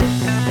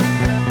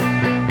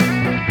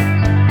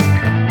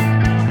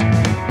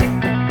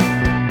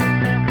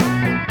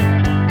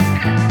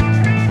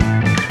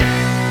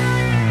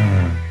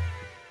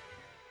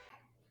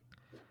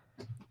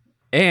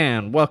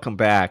and welcome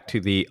back to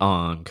the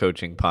On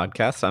Coaching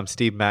Podcast. I'm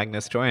Steve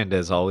Magnus, joined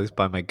as always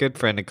by my good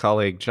friend and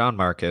colleague, John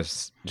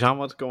Marcus. John,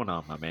 what's going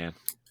on, my man?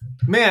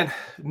 Man,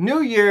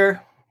 new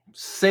year,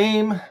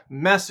 same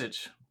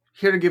message.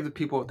 Here to give the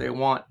people what they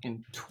want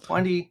in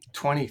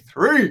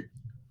 2023.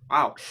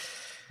 Wow.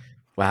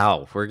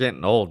 Wow, we're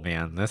getting old,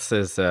 man. This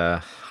is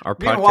our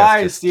Getting podcast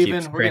wise, just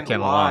Stephen. keeps We're getting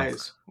cranking along.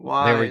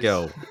 wise. There we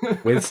go.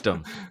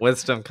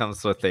 Wisdom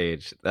comes with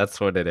age. That's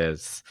what it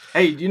is.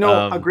 Hey, do you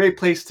know a great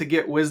place to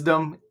get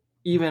wisdom,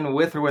 even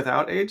with or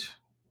without age?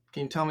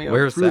 Can you tell me?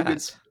 Where's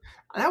that?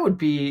 That would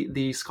be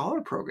the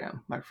Scholar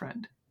Program, my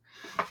friend.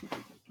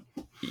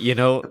 You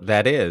know,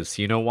 that is.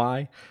 You know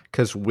why?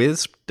 Because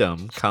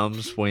wisdom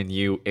comes when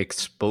you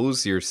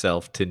expose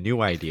yourself to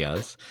new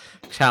ideas,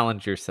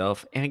 challenge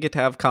yourself, and get to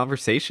have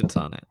conversations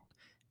on it.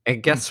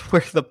 And guess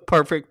where the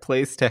perfect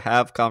place to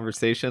have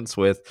conversations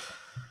with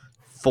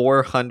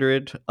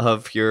 400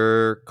 of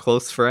your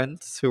close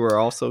friends who are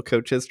also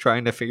coaches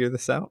trying to figure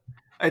this out?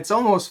 It's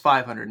almost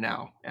 500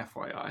 now,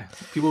 FYI.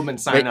 People have been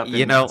signing up.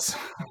 You know,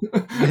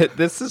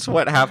 this is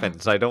what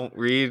happens. I don't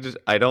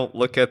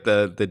look at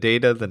the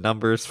data, the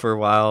numbers for a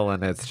while,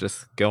 and it's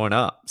just going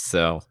up.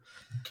 So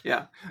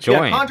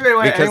join. Contrary to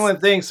what anyone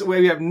thinks,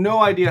 we have no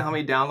idea how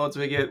many downloads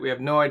we get. We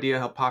have no idea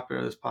how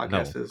popular this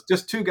podcast is.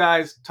 Just two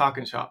guys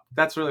talking shop.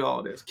 That's really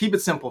all it is. Keep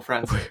it simple,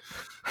 friends.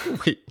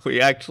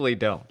 We actually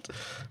don't.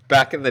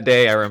 Back in the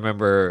day, I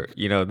remember,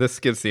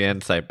 this gives the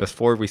insight.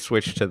 Before we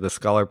switched to the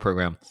Scholar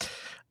Program,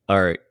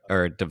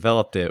 or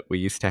developed it, we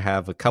used to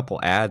have a couple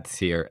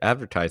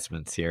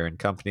advertisements here, and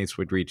companies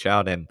would reach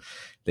out and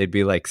they'd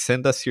be like,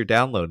 send us your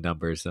download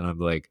numbers. And I'm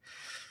like,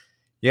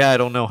 yeah, I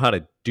don't know how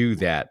to do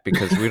that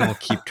because we don't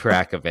keep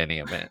track of any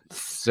of it.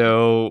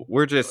 So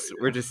we're just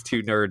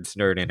two nerds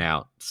nerding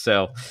out.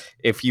 So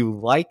if you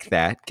like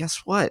that,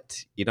 guess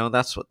what?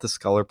 That's what the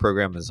Scholar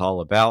Program is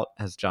all about.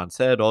 As John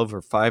said,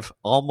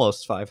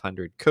 almost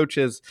 500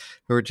 coaches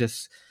who are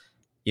just,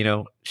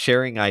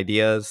 sharing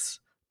ideas,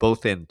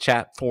 both in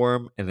chat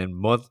form and in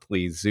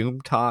monthly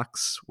Zoom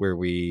talks where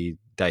we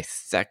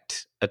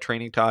dissect a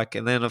training talk.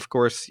 And then, of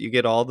course, you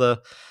get all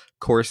the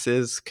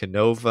courses,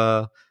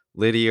 Canova,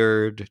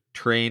 Lydiard,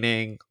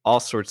 training, all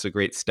sorts of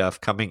great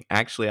stuff coming.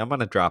 Actually, I'm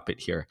going to drop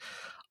it here.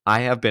 I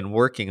have been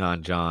working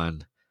on,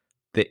 John,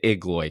 the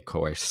Igloy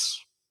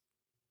course.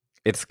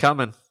 It's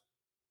coming.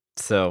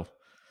 So,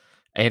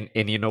 and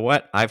you know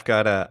what? I'll give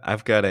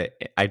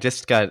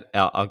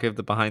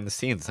the behind the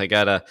scenes. I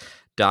got a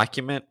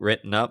document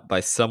written up by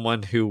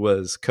someone who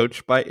was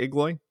coached by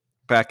Igloy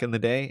back in the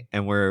day,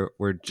 and we're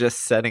just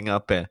setting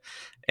up an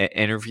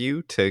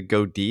interview to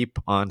go deep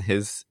on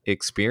his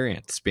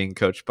experience being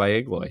coached by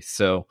Igloy.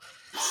 So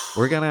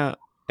we're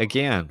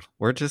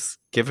we're just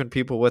giving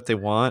people what they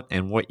want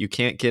and what you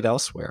can't get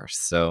elsewhere.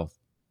 So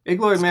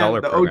Igloy, man,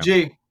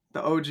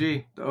 the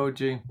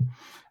OG.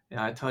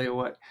 Yeah, I tell you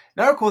what.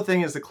 Another cool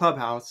thing is the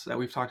Clubhouse that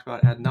we've talked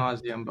about ad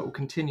nauseum, but we'll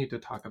continue to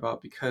talk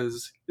about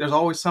because there's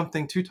always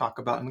something to talk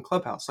about in the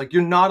Clubhouse. Like,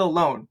 you're not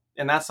alone.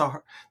 And that's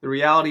the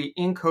reality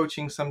in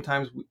coaching.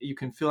 Sometimes you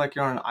can feel like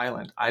you're on an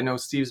island. I know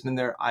Steve's been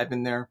there. I've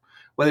been there.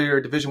 Whether you're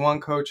a Division I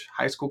coach,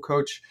 high school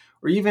coach,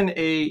 or even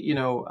a,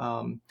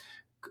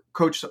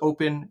 coach to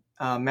open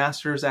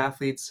masters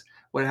athletes,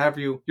 what have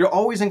you, you're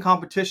always in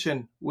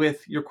competition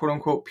with your quote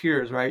unquote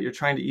peers, right? You're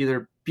trying to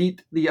either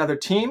beat the other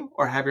team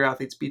or have your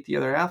athletes beat the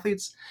other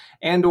athletes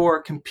and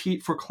or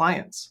compete for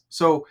clients.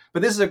 So,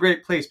 but this is a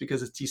great place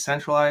because it's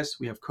decentralized.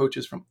 We have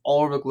coaches from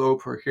all over the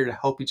globe who are here to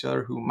help each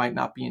other, who might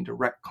not be in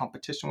direct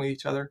competition with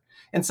each other.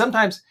 And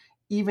sometimes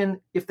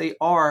even if they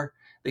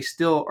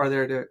still are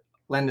there to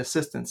lend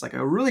assistance. Like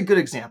a really good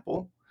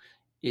example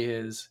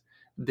is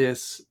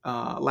this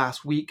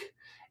last week,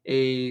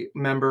 a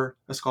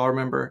Scholar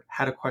member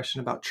had a question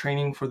about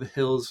training for the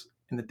hills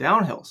and the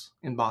downhills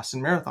in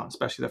Boston Marathon,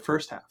 especially the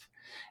first half.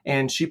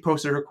 And she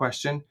posted her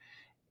question,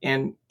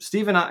 and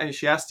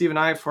she asked Steve and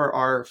I for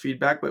our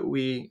feedback, but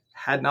we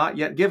had not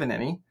yet given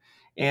any.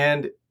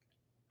 And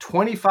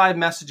 25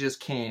 messages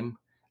came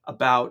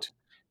about,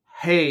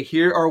 hey,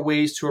 here are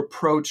ways to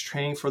approach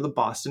training for the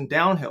Boston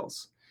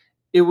downhills.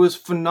 It was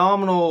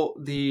phenomenal,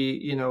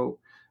 the,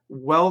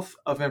 wealth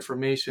of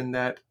information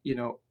that,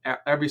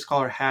 every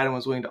scholar had and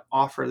was willing to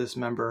offer this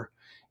member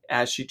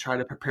as she tried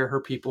to prepare her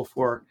people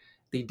for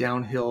the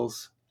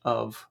downhills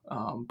of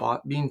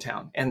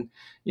Beantown. And,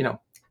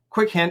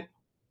 quick hint,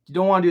 you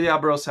don't want to do the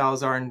Alberto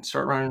Salazar and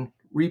start running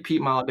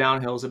repeat mile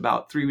downhills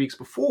about 3 weeks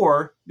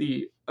before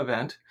the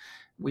event.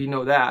 We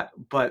know that.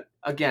 But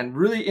again,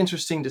 really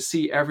interesting to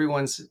see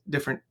everyone's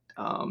different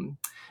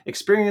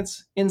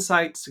experience,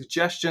 insights,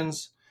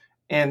 suggestions.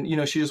 And,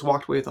 she just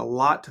walked away with a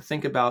lot to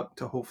think about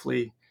to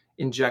hopefully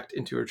inject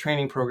into her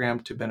training program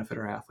to benefit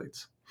her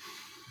athletes.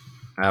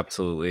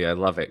 Absolutely. I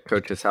love it.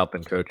 Coaches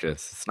helping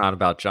coaches. It's not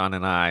about John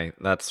and I.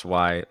 That's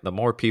why the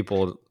more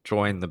people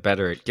join, the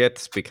better it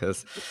gets,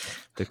 because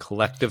the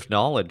collective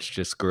knowledge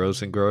just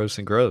grows and grows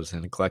and grows,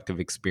 and a collective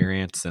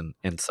experience and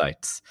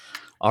insights.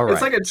 All right.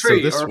 It's like a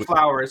tree or a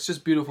flower. It's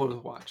just beautiful to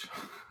watch.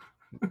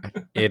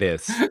 It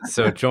is.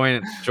 So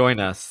join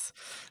us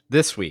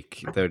This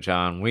week, though,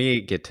 John,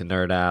 we get to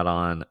nerd out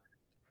on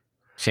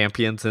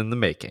champions in the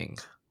making.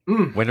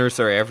 Winners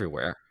are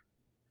everywhere.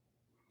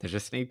 They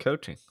just need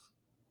coaching.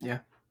 Yeah.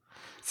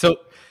 So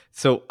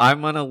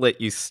I'm gonna let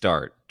you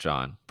start,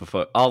 John.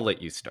 Before I'll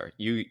let you start.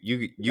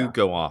 You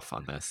go off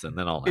on this, and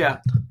then I'll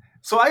add.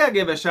 So I gotta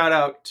give a shout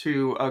out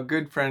to a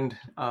good friend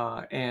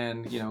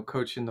and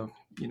coach in the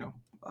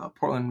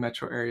Portland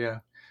metro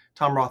area,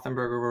 Tom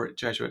Rothenberg over at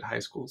Jesuit High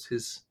Schools.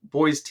 His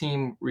boys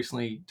team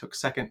recently took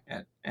second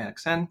at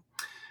NXN.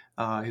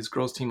 His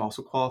girls team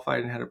also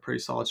qualified and had a pretty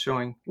solid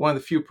showing. One of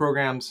the few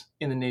programs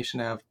in the nation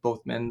to have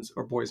both men's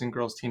or boys and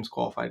girls teams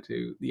qualified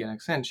to the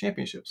NXN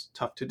championships.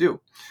 Tough to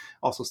do.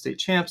 Also state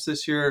champs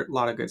this year. A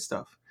lot of good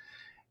stuff.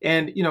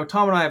 And,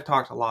 Tom and I have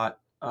talked a lot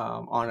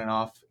on and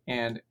off.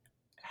 And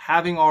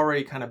having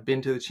already kind of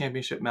been to the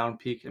championship Mountain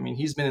Peak, I mean,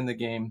 he's been in the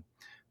game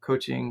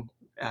coaching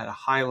at a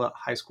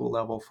high school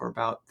level for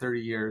about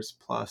 30 years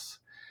plus.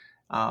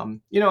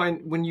 And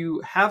when you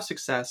have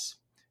success,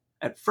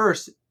 at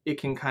first, it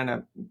can kind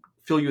of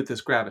fill you with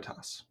this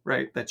gravitas,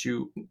 right? That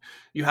you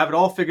have it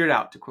all figured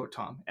out, to quote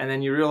Tom. And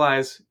then you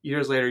realize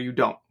years later you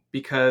don't,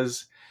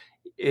 because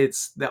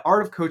it's the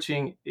art of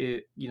coaching,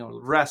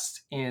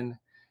 rests in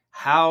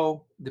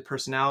how the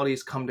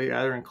personalities come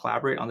together and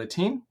collaborate on the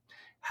team,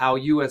 how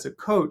you as a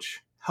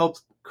coach help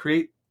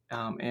create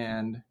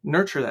and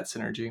nurture that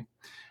synergy,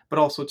 but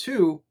also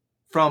too,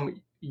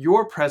 from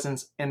your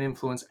presence and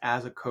influence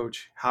as a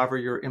coach, however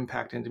your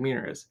impact and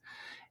demeanor is.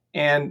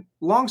 And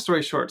long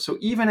story short, so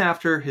even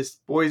after his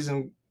boys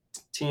and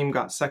team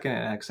got second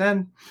at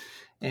NXN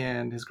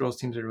and his girls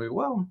team did really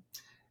well,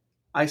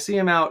 I see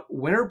him out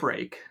winter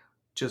break,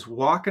 just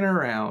walking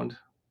around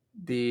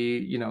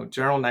the,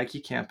 General Nike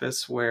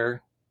campus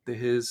where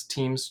his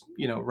teams,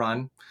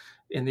 run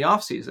in the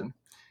off season.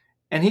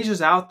 And he's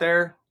just out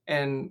there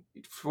and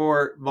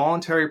for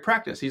voluntary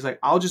practice. He's like,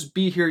 I'll just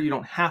be here. You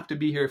don't have to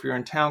be here. If you're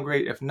in town,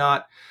 great. If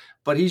not,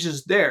 but he's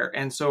just there.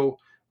 And so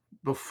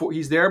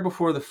he's there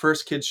before the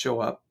first kids show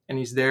up, and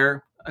he's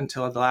there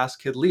until the last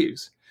kid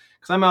leaves.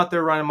 Because I'm out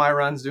there running my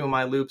runs, doing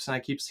my loops, and I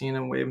keep seeing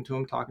him, waving to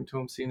him, talking to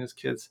him, seeing his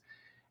kids.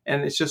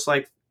 And it's just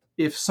like,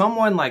 if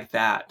someone like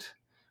that,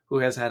 who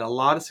has had a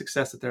lot of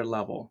success at their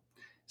level,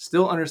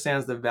 still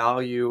understands the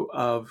value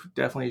of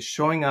definitely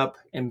showing up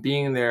and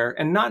being there,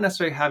 and not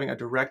necessarily having a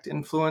direct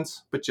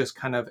influence, but just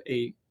kind of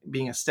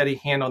being a steady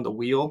hand on the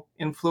wheel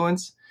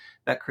influence,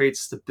 that creates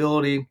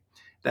stability,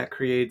 that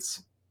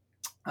creates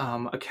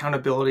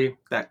accountability,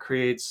 that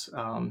creates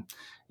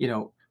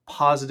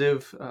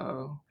positive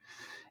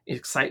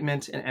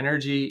excitement and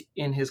energy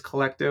in his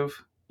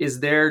collective, is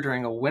there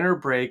during a winter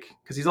break,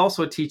 because he's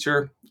also a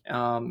teacher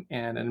and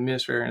an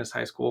administrator in his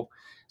high school.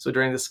 So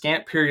during the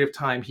scant period of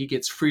time, he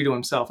gets free to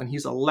himself, and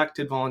he's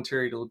elected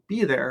voluntary to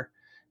be there,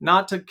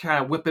 not to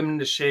kind of whip him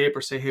into shape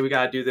or say, hey, we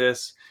got to do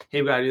this,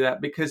 hey, we got to do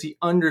that, because he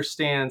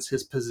understands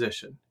his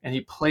position and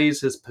he plays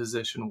his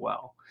position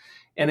well.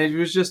 And it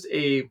was just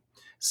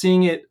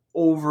seeing it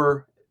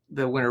over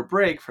the winter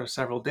break for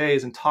several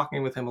days and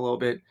talking with him a little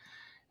bit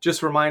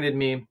just reminded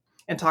me,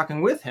 and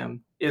talking with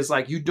him is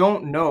like, you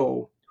don't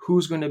know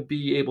who's going to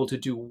be able to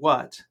do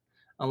what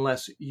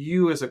unless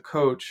you as a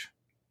coach,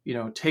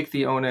 take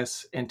the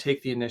onus and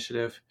take the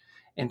initiative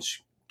and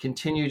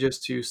continue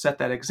just to set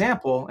that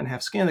example and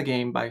have skin in the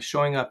game by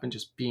showing up and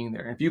just being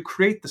there. And if you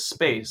create the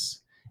space,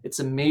 it's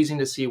amazing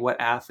to see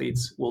what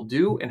athletes will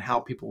do and how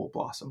people will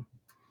blossom.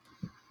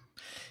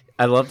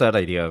 I love that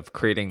idea of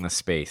creating the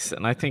space.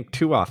 And I think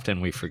too often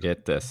we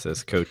forget this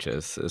as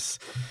coaches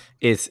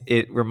is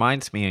it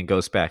reminds me and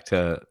goes back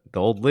to the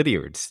old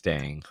Lydiard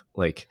saying,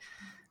 like,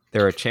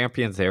 there are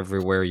champions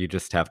everywhere. You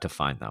just have to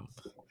find them.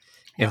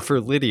 Yeah. And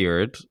for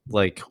Lydiard,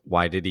 like,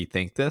 why did he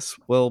think this?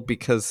 Well,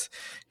 because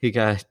he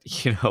got,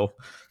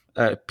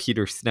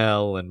 Peter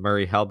Snell and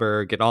Murray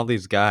Hellberg and all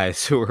these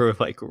guys who were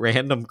like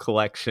random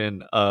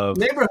collection of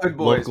neighborhood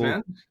boys,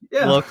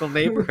 local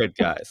neighborhood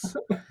guys.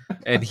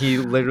 And he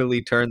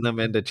literally turned them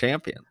into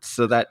champions.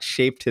 So that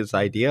shaped his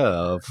idea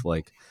of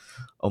like,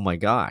 oh my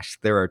gosh,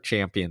 there are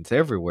champions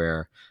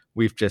everywhere.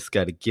 We've just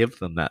got to give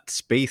them that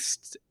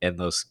space and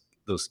those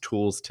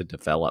tools to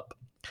develop.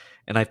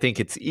 And I think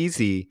it's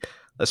easy,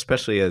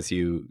 especially as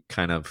you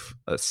kind of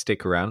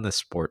stick around this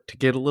sport, to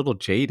get a little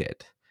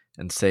jaded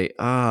and say,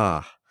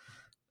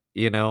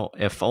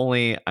 if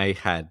only I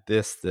had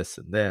this, this,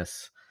 and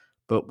this.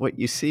 But what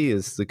you see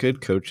is the good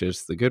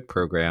coaches, the good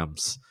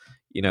programs,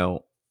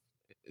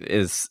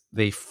 is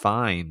they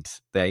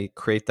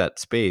create that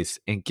space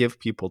and give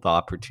people the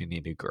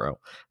opportunity to grow.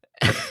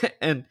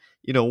 And,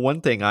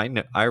 one thing I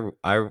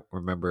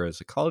remember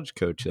as a college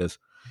coach is,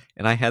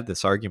 and I had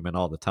this argument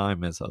all the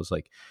time, is I was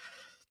like,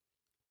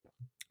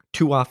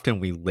 too often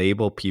we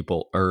label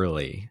people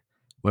early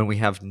when we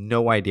have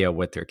no idea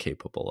what they're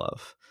capable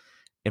of.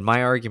 And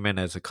my argument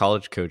as a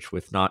college coach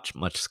with not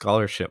much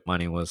scholarship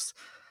money was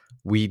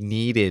we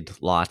needed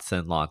lots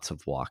and lots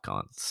of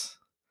walk-ons,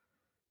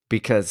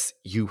 because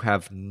you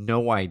have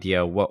no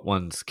idea what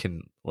ones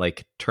can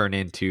like turn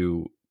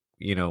into,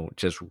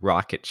 just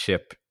rocket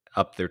ship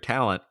up their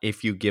talent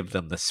if you give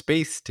them the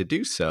space to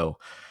do so.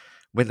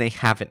 when they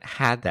haven't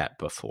had that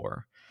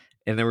before.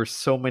 And there were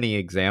so many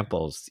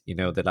examples,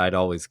 that I'd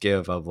always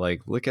give of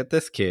like, look at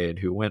this kid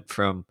who went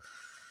from,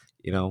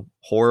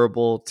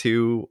 horrible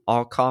to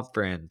all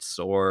conference,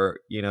 or,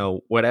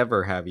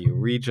 whatever have you,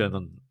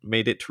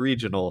 made it to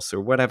regionals or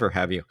whatever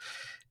have you.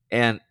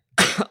 And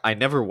I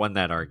never won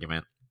that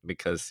argument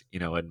because,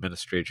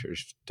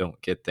 administrators don't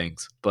get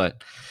things,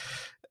 but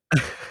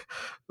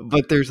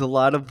but there's a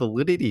lot of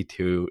validity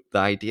to the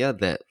idea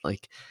that,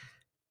 like,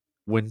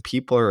 when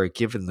people are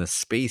given the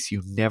space,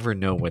 you never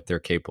know what they're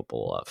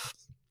capable of.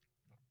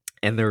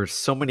 And there's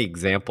so many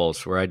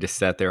examples where I just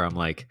sat there, I'm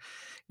like,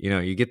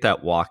 you get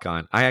that walk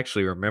on. I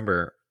actually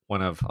remember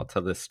I'll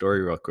tell this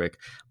story real quick.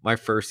 My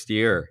first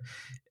year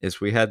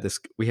is we had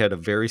a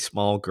very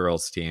small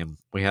girls team.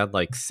 We had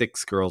like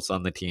 6 girls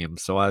on the team.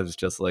 So I was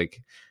just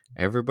like,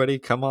 everybody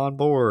come on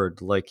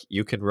board. Like,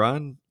 you can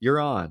run, you're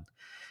on.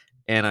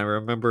 And I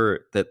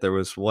remember that there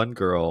was one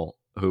girl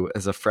who,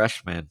 as a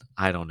freshman,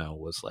 I don't know,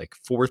 was like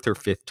 4th or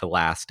 5th to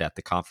last at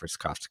the conference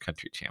cross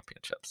country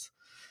championships.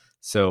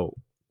 So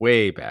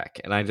way back.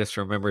 And I just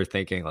remember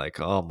thinking, like,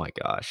 oh my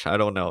gosh, I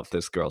don't know if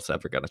this girl's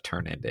ever going to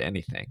turn into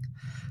anything.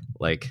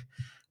 Like,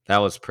 that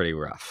was pretty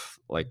rough.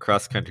 Like,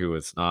 cross country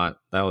was not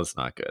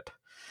good.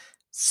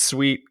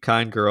 Sweet,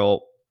 kind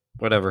girl,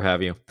 whatever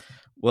have you.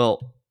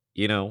 Well,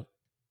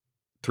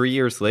 3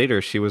 years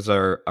later, she was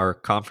our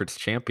conference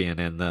champion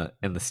in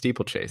the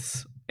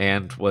steeplechase,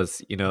 and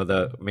was,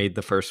 made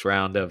the first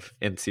round of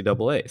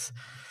NCAAs.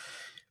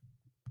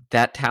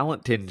 That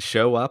talent didn't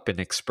show up and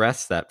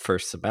express that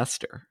first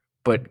semester,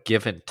 but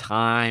given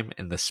time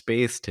and the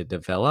space to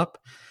develop,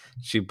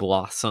 she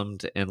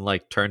blossomed and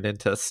like turned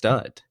into a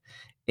stud.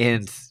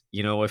 And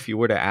if you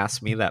were to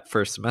ask me that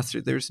first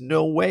semester, there's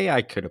no way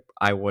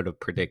I would have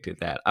predicted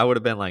that. I would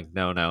have been like,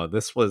 no,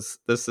 this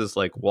is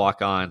like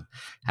walk on,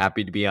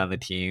 happy to be on the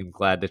team,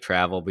 glad to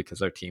travel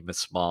because our team is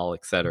small,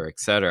 et cetera,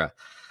 et cetera.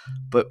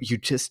 But you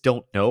just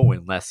don't know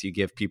unless you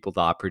give people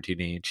the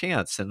opportunity and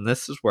chance. And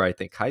this is where I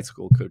think high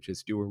school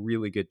coaches do a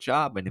really good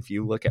job. And if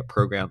you look at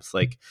programs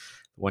like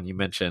the one you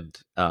mentioned,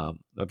 of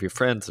your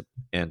friends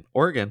in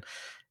Oregon,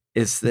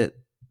 is that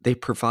they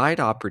provide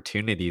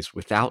opportunities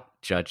without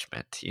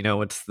judgment.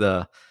 It's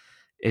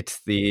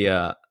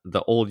the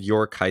old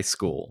York High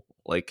School.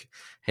 Like,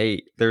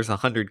 hey, there's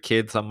 100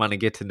 kids. I'm gonna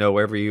get to know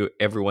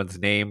everyone's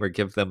name or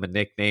give them a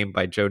nickname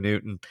by Joe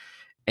Newton,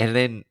 and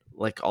then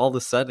like all of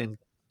a sudden,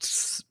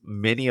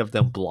 many of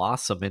them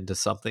blossom into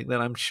something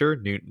that I'm sure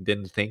Newton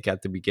didn't think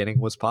at the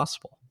beginning was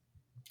possible.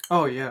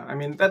 Oh yeah, I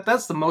mean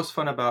that's the most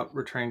fun about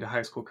returning to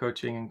high school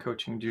coaching and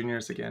coaching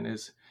juniors again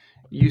is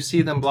you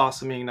see them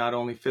blossoming not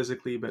only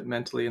physically but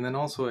mentally, and then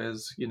also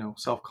as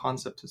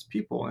self-concept as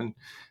people. And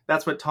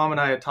that's what Tom and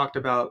I had talked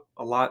about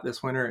a lot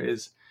this winter.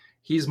 Is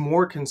he's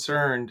more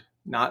concerned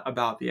not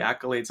about the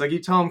accolades. Like, you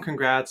tell him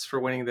congrats for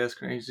winning this,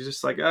 and he's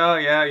just like, oh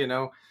yeah,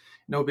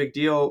 no big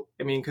deal.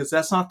 I mean, because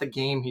that's not the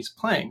game he's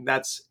playing.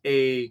 That's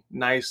a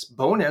nice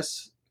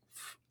bonus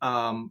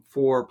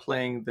for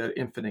playing the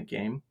infinite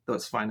game,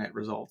 those finite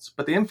results.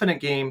 But the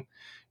infinite game,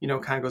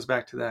 kind of goes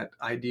back to that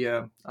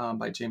idea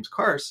by James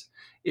Carse,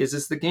 is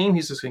it's the game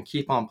he's just going to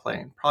keep on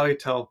playing, probably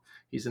till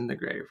he's in the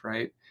grave,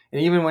 right?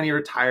 And even when he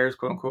retires,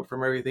 quote unquote,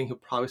 from everything, he'll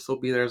probably still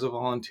be there as a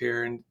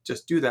volunteer and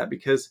just do that,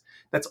 because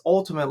that's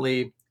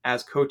ultimately,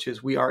 as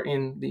coaches, we are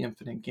in the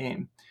infinite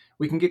game.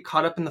 We can get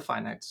caught up in the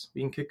finites.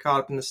 We can get caught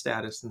up in the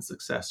status and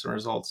success and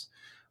results.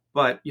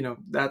 But,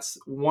 that's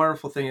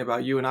wonderful thing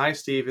about you and I,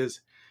 Steve,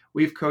 is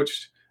we've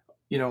coached,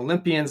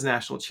 Olympians,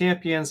 national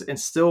champions, and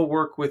still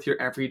work with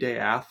your everyday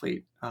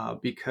athlete.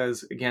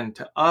 Because again,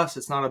 to us,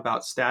 it's not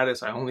about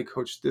status. I only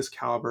coach this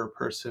caliber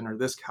person or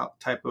this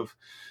type of,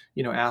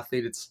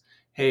 athlete. It's,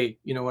 hey,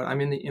 you know what?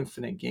 I'm in the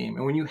infinite game.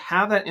 And when you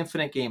have that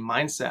infinite game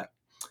mindset,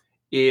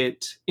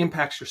 it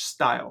impacts your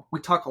style.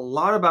 We talk a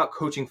lot about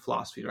coaching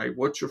philosophy, right?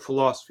 What's your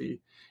philosophy?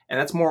 And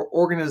that's more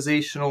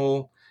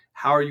organizational.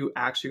 How are you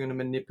actually going to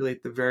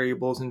manipulate the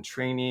variables in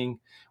training?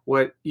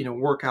 What,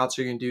 workouts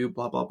are you going to do?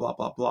 Blah, blah, blah,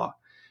 blah, blah.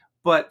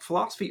 But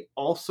philosophy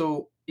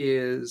also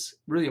is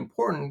really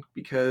important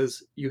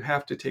because you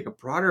have to take a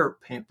broader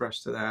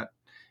paintbrush to that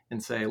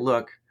and say,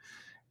 look,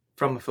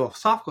 from a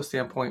philosophical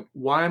standpoint,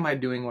 why am I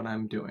doing what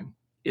I'm doing?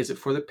 Is it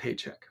for the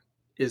paycheck?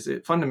 Is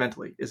it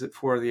fundamentally? Is it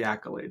for the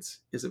accolades?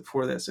 Is it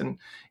for this? And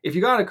if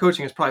you got into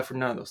coaching, it's probably for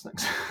none of those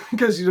things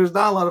because there's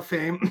not a lot of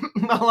fame,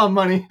 not a lot of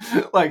money.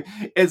 Like,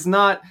 it's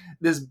not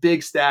this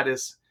big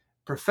status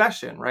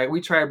profession, right?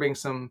 We try to bring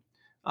some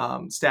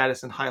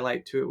status and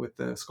highlight to it with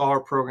the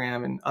scholar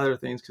program and other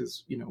things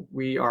because,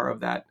 we are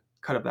of that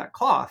cut of that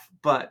cloth.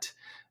 But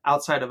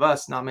outside of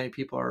us, not many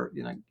people are,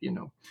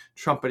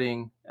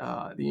 trumpeting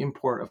the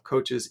import of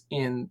coaches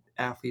in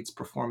athletes'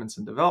 performance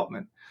and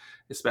development,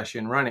 especially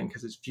in running,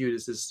 because it's viewed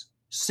as this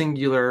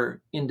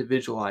singular,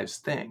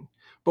 individualized thing.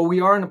 But we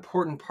are an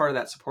important part of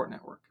that support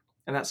network.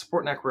 And that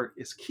support network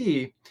is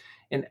key.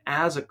 And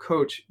as a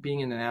coach, being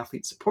in an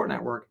athlete support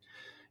network,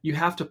 you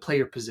have to play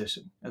your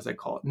position, as I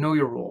call it. Know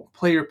your role,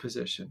 play your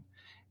position.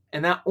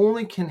 And that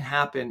only can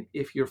happen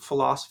if your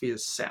philosophy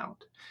is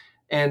sound.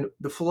 And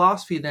the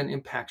philosophy then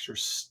impacts your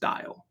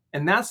style.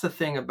 And that's the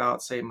thing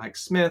about, say, Mike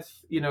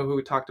Smith, who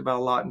we talked about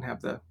a lot and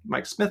have the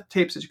Mike Smith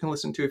tapes that you can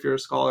listen to if you're a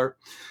scholar,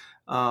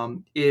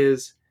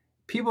 is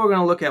people are going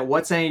to look at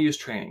what's NAU's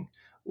training.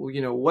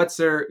 What's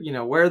their,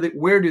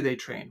 where do they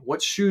train?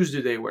 What shoes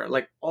do they wear?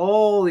 Like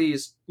all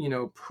these,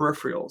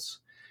 peripherals.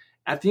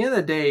 At the end of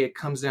the day, it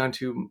comes down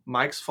to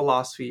Mike's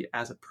philosophy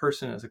as a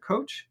person, as a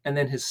coach, and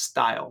then his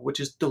style, which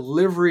is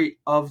delivery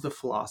of the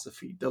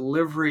philosophy,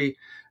 delivery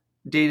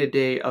day to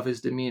day of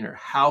his demeanor,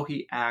 how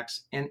he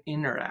acts and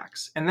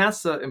interacts. And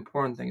that's the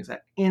important thing, is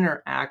that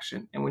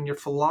interaction. And when your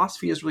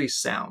philosophy is really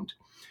sound,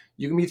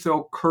 you can be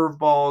throw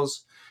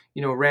curveballs,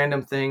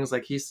 random things.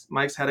 Like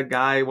Mike's had a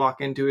guy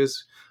walk into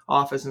his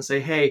office and say,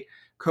 "Hey,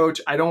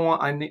 coach, I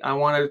want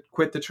to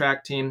quit the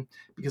track team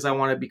because I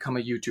want to become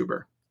a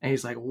YouTuber." And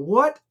he's like,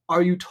 "What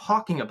are you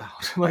talking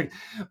about?"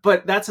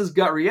 But that's his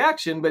gut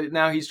reaction. But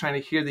now he's trying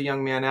to hear the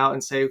young man out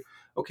and say,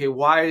 okay,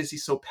 why is he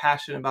so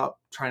passionate about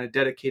trying to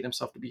dedicate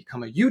himself to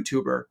become a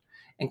YouTuber?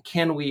 And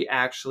can we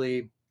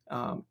actually,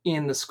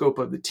 in the scope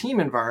of the team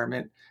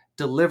environment,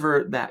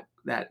 deliver that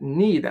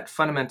need, that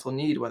fundamental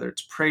need, whether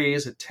it's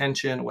praise,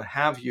 attention, what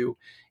have you,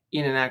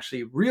 in an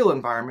actually real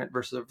environment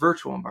versus a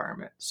virtual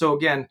environment? So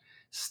again,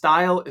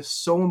 style is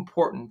so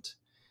important.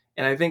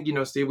 And I think,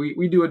 Steve,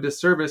 we do a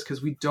disservice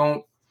because we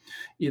don't,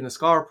 in the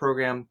Scholar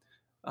program,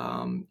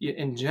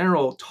 in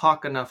general,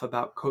 talk enough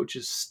about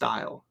coaches'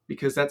 style,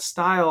 because that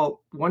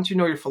style, once you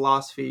know your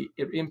philosophy,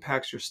 it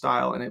impacts your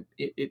style, and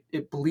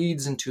it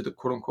bleeds into the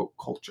quote unquote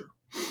culture.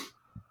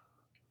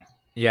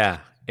 Yeah,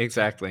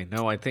 exactly.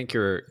 No, I think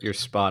you're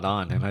spot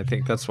on, and I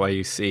think that's why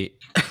you see,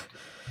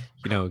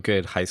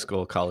 good high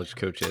school, college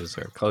coaches,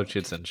 or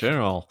coaches in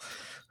general,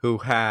 who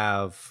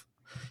have.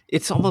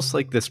 It's almost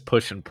like this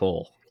push and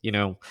pull.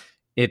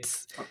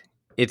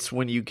 It's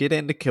when you get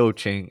into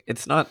coaching,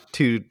 it's not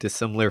too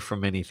dissimilar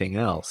from anything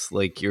else.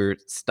 Like your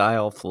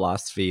style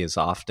philosophy is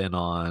often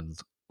on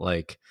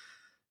like,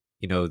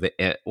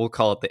 we'll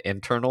call it the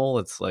internal.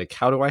 It's like,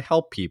 how do I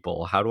help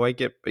people? How do I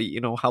get,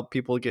 help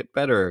people get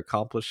better,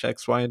 accomplish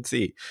X, Y, and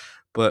Z?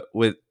 But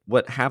with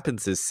what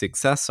happens is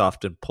success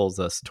often pulls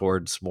us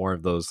towards more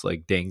of those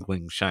like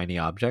dangling shiny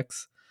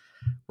objects,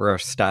 where our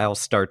style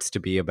starts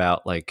to be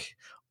about like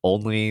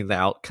only the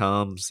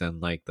outcomes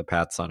and like the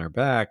pats on our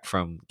back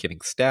from getting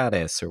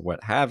status or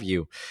what have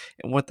you.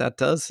 And what that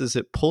does is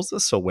it pulls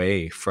us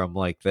away from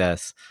like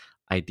this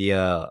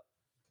idea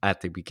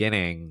at the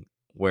beginning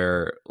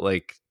where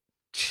like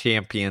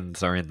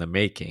champions are in the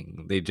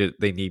making.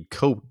 They need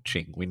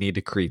coaching. We need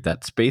to create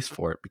that space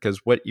for it,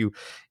 because what you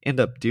end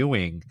up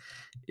doing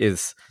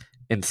is,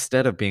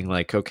 instead of being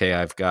like, okay,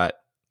 I've got,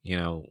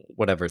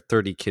 whatever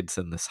 30 kids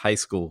in this high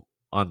school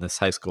on this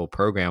high school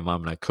program,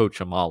 I'm going to coach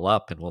them all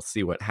up and we'll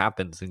see what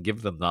happens and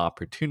give them the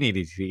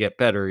opportunity to get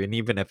better. And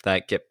even if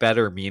that get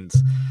better means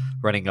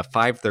running a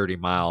 5:30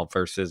 mile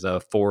versus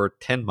a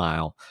 4:10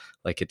 mile,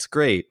 like it's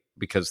great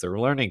because they're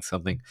learning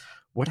something.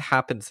 What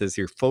happens is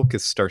your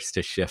focus starts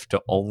to shift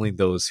to only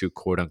those who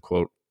quote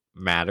unquote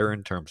matter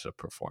in terms of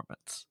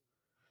performance.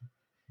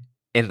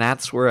 And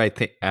that's where I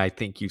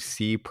think you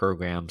see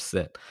programs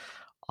that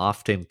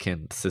often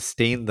can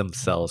sustain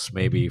themselves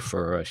maybe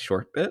for a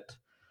short bit,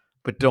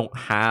 but don't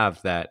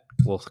have that,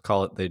 we'll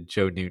call it the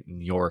Joe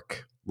Newton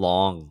York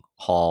long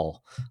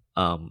haul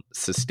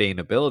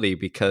sustainability,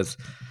 because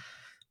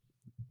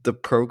the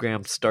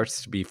program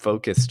starts to be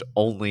focused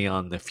only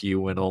on the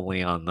few and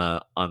only on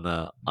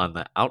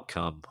the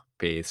outcome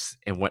base.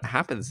 And what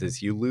happens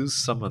is you lose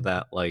some of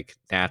that like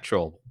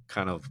natural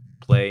kind of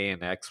play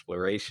and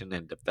exploration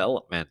and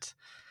development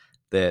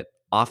that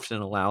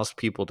often allows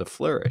people to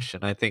flourish.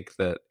 And I think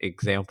the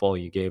example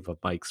you gave of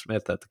Mike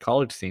Smith at the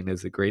college scene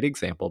is a great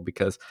example,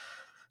 because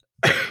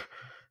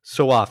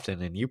so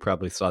often, and you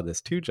probably saw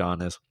this too,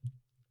 John, is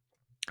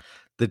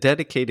the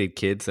dedicated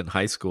kids in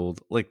high school,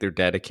 like they're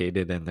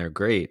dedicated and they're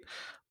great,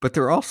 but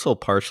they're also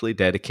partially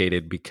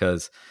dedicated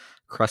because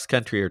cross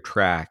country or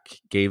track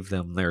gave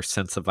them their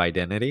sense of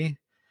identity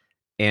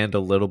and a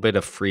little bit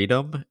of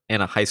freedom in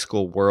a high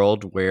school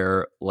world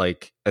where,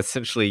 like,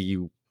 essentially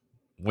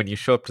when you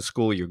show up to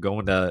school, you're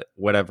going to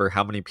whatever,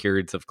 how many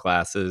periods of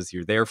classes,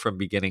 you're there from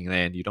beginning to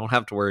end. You don't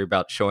have to worry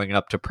about showing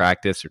up to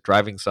practice or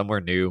driving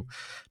somewhere new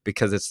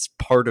because it's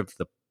part of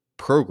the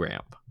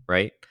program,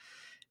 right?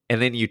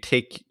 And then you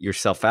take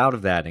yourself out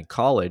of that in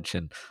college,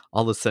 and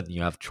all of a sudden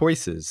you have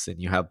choices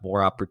and you have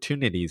more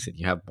opportunities and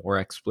you have more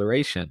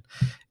exploration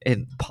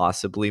and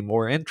possibly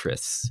more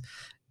interests.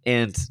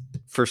 And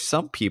for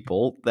some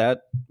people,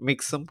 that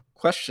makes them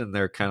question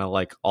their kind of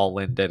like all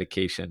in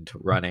dedication to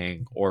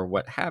running or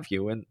what have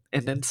you. And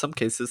in some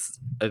cases,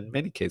 in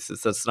many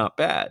cases, that's not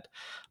bad.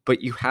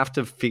 But you have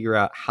to figure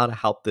out how to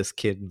help this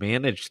kid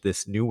manage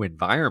this new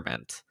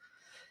environment,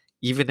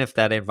 even if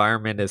that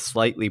environment is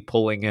slightly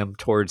pulling him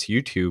towards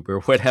YouTube or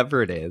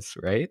whatever it is,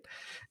 right?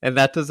 And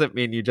that doesn't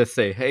mean you just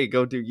say, hey,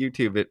 go do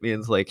YouTube. It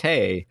means like,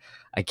 hey,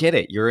 I get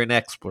it. You're in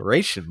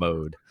exploration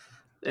mode.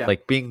 Yeah.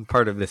 Like being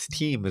part of this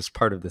team is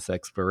part of this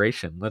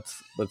exploration.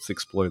 Let's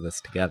explore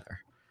this together.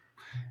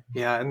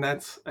 Yeah, and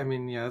that's, I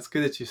mean, yeah, it's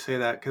good that you say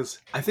that because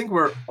I think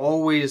we're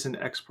always in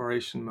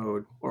exploration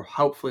mode, or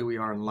hopefully we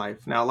are in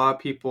life. Now, a lot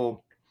of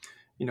people,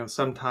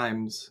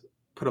 sometimes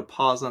put a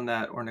pause on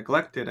that or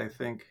neglect it, I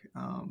think,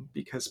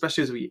 because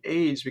especially as we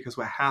age, because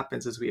what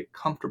happens is we get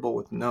comfortable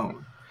with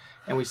known.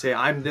 And we say,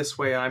 I'm this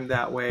way, I'm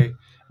that way,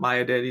 my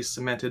identity is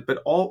cemented.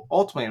 But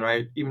ultimately,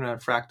 right, even at a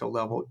fractal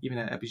level, even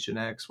at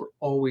epigenetics, we're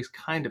always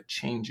kind of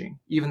changing,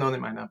 even though they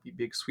might not be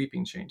big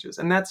sweeping changes.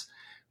 And that's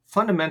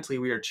fundamentally,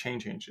 we are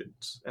change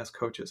agents as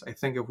coaches. I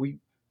think if we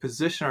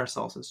position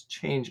ourselves as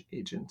change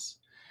agents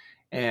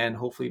and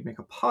hopefully make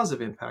a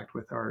positive impact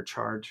with our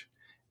charge,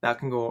 that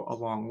can go a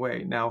long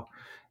way. Now,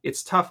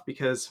 it's tough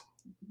because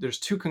there's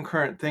two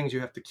concurrent things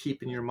you have to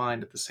keep in your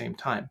mind at the same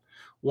time.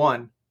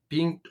 One,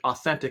 being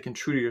authentic and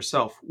true to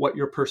yourself, what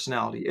your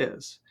personality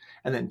is.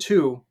 And then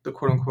two, the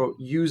quote unquote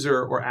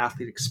user or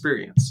athlete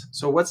experience.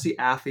 So, what's the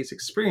athlete's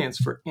experience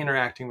for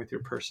interacting with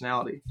your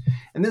personality?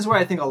 And this is where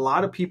I think a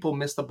lot of people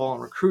miss the ball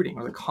in recruiting,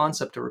 or the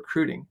concept of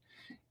recruiting.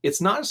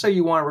 It's not to say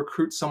you want to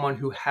recruit someone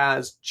who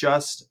has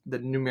just the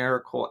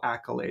numerical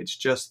accolades,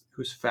 just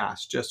who's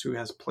fast, just who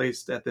has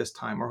placed at this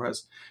time, or who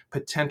has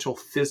potential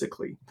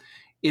physically.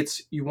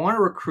 It's you want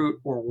to recruit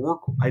or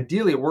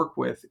ideally work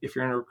with, if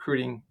you're in a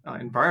recruiting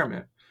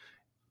environment,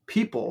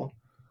 people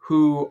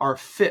who are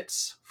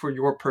fits for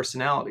your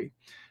personality.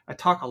 I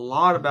talk a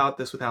lot about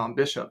this with Alan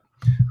Bishop,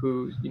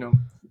 who,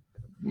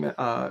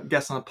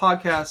 guest on the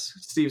podcast,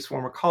 Steve's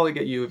former colleague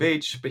at U of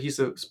H, but he's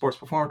a sports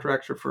performance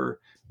director for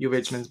U of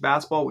H men's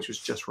basketball, which was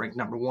just ranked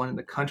number 1 in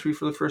the country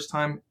for the first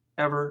time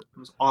ever. It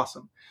was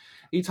awesome.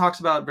 He talks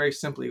about it very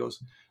simply. He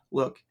goes,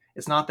 look,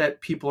 it's not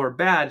that people are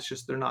bad, it's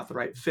just they're not the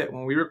right fit.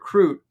 When we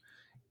recruit,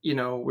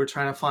 we're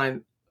trying to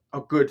find a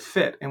good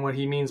fit. And what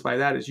he means by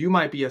that is you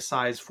might be a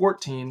size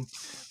 14,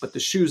 but the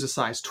shoe's a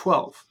size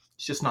 12.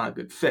 It's just not a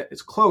good fit.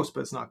 It's close,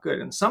 but it's not good.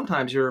 And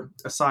sometimes you're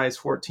a size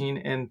 14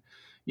 and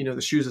the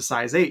shoe's a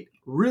size 8,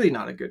 really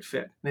not a good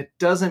fit. And it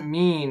doesn't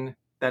mean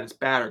that it's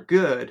bad or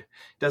good. It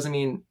doesn't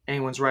mean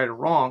anyone's right or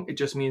wrong. It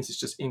just means it's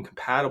just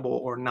incompatible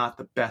or not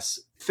the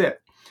best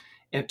fit.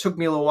 And it took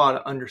me a little while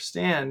to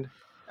understand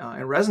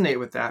and resonate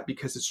with that,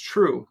 because it's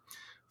true.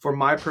 For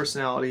my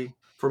personality,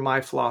 for my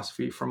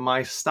philosophy, for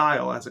my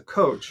style as a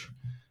coach,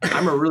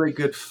 I'm a really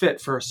good fit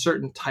for a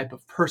certain type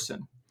of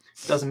person.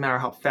 It doesn't matter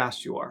how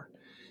fast you are.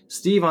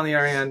 Steve, on the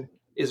other hand,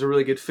 is a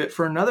really good fit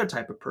for another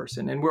type of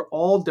person, and we're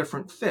all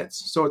different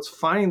fits. So it's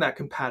finding that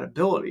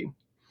compatibility.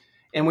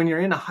 And when you're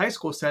in a high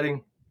school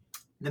setting,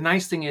 the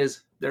nice thing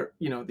is there,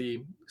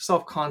 the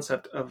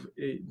self-concept of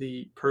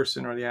the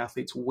person or the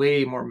athlete's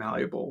way more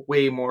malleable,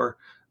 way more,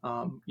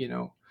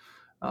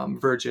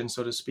 virgin,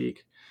 so to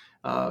speak.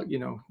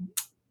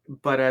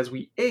 But as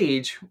we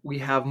age, we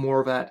have more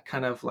of that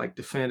kind of like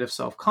definitive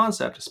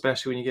self-concept,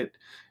 especially when you get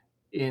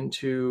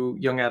into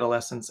young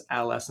adolescence,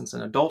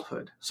 and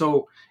adulthood.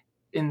 So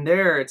in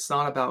there, it's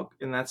not about,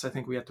 and that's, I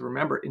think we have to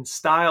remember, in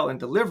style and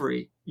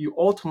delivery, you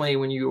ultimately,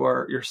 when you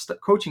are, your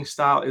coaching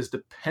style is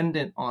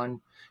dependent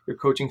on your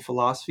coaching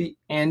philosophy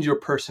and your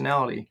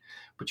personality.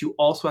 But you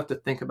also have to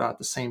think about at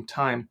the same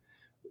time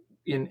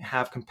and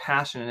have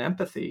compassion and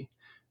empathy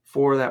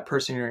for that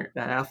person,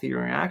 that athlete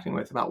you're interacting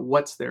with, about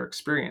what's their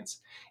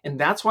experience. And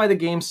that's why the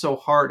game's so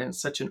hard and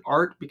it's such an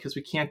art, because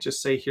we can't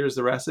just say, here's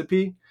the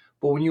recipe.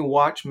 But when you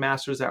watch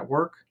masters at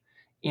work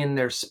in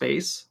their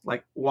space,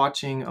 like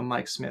watching a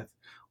Mike Smith,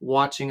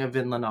 watching a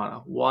Vin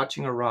Lanana,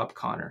 watching a Rob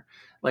Connor,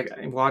 like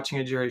watching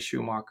a Jerry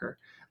Schumacher,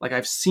 like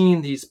I've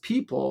seen these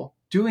people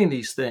doing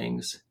these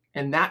things,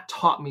 and that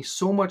taught me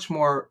so much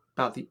more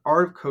about the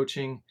art of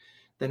coaching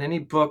than any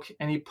book,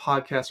 any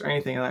podcast, or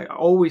anything. And I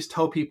always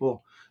tell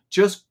people,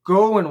 just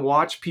go and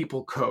watch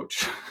people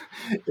coach.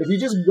 If you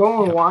just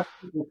go and watch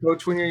people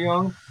coach when you're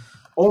young,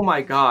 oh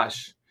my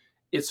gosh,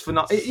 it's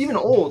phenomenal. Even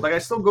old, like I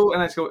still go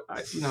and I go,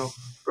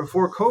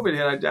 before COVID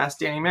hit, I'd ask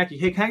Danny Mackey,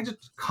 hey, can I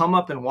just come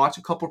up and watch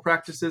a couple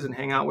practices and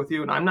hang out with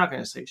you? And I'm not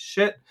going to say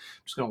shit.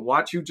 I'm just going to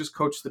watch you just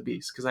coach the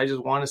beast, because I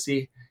just want to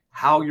see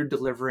how you're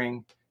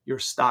delivering your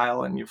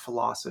style and your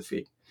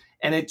philosophy.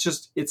 And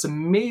it's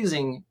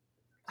amazing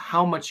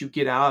how much you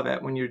get out of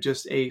it when you're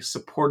just a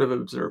supportive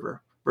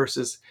observer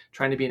versus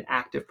trying to be an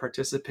active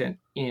participant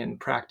in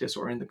practice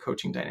or in the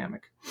coaching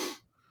dynamic.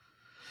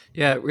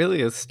 Yeah, it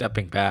really is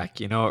stepping back.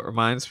 It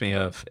reminds me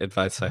of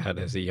advice I had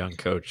as a young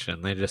coach,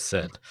 and they just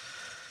said,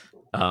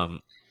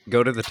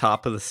 go to the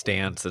top of the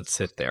stands and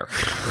sit there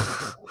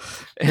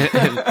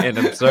and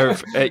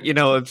observe,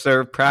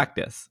 observe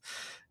practice.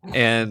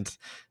 And,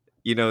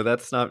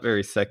 that's not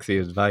very sexy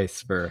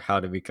advice for how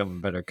to become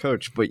a better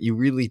coach, but you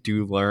really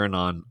do learn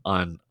on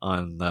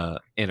the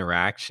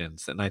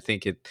interactions. And I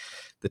think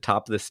the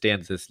top of the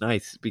stands is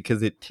nice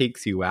because it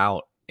takes you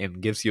out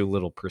and gives you a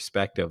little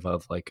perspective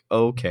of like,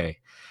 okay,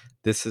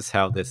 this is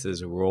how this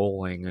is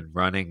rolling and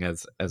running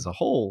as a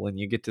whole, and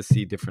you get to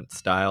see different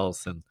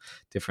styles and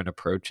different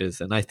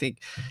approaches. And I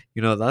think,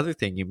 the other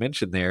thing you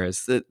mentioned there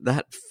is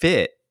that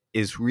fit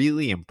is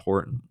really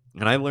important.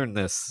 And I learned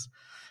this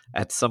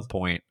at some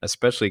point,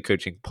 especially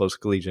coaching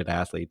post-collegiate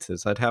athletes,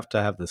 is I'd have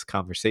to have this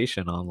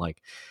conversation on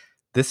like,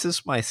 this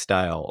is my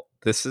style.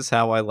 This is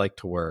how I like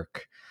to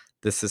work.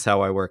 This is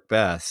how I work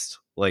best.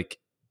 Like,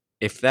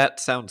 if that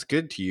sounds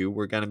good to you,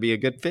 we're going to be a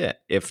good fit.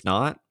 If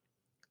not,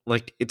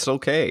 like, it's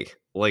okay.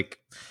 Like,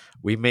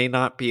 we may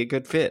not be a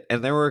good fit.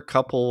 And there were a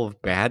couple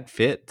of bad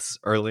fits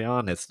early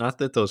on. It's not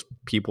that those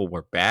people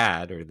were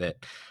bad or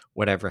that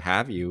whatever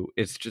have you.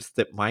 It's just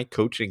that my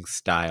coaching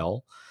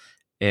style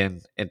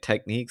and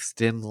techniques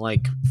didn't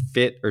like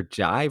fit or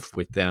jive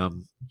with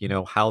them,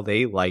 how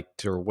they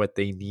liked or what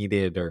they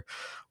needed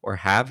or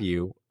have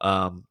you.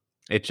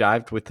 It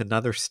jived with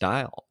another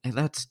style, and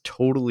that's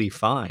totally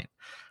fine.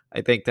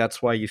 I think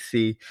that's why you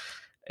see,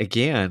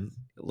 again,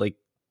 like,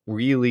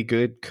 really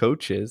good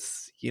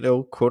coaches,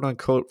 quote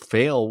unquote,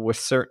 fail with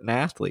certain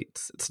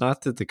athletes. It's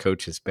not that the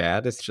coach is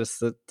bad, it's just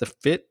that the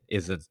fit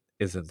isn't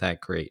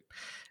that great.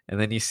 And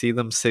then you see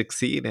them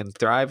succeed and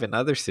thrive in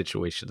other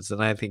situations.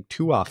 And I think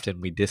too often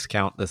we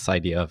discount this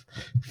idea of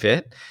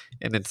fit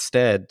and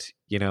instead,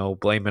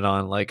 blame it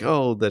on like,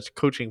 oh, the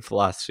coaching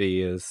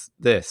philosophy is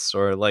this,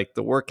 or like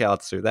the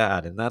workouts are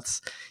that. And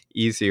that's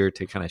easier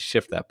to kind of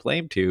shift that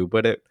blame to,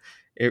 but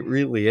it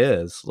really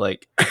is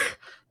like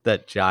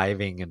that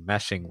jiving and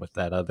meshing with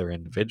that other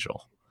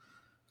individual.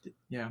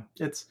 Yeah,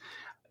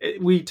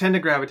 we tend to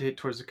gravitate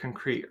towards the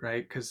concrete,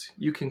 right? Because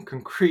you can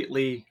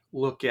concretely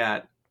look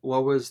at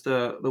what was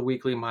the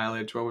weekly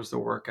mileage, what was the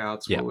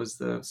workouts, Yeah. what was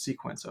the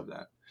sequence of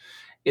that.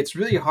 It's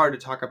really hard to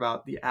talk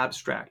about the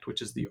abstract,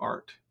 which is the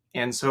art.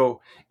 And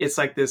so it's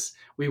like this,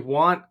 we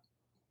want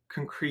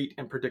concrete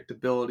and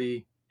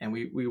predictability, and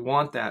we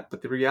want that.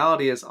 But the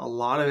reality is a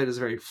lot of it is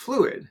very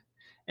fluid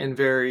and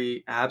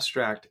very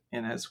abstract.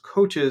 And as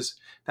coaches,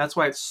 that's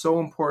why it's so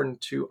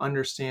important to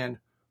understand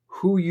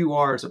who you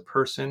are as a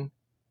person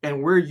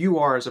and where you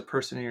are as a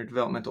person in your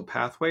developmental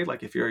pathway.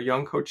 Like if you're a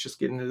young coach just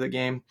getting into the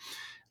game,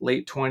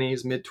 late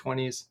 20s, mid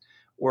 20s,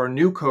 or a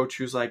new coach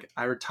who's like,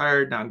 I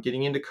retired, now I'm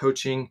getting into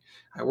coaching.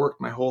 I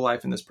worked my whole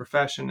life in this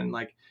profession, and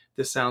like,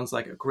 this sounds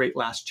like a great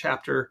last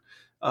chapter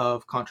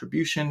of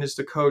contribution is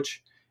to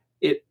coach.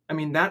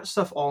 That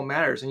stuff all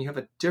matters, and you have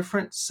a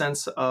different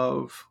sense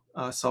of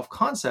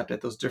self-concept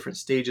at those different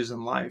stages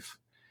in life.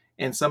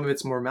 And some of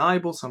it's more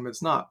malleable, some of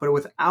it's not. But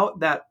without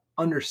that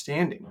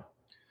understanding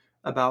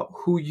about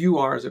who you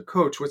are as a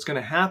coach, what's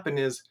going to happen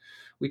is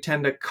we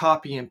tend to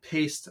copy and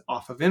paste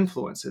off of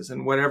influences,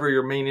 and whatever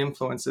your main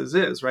influences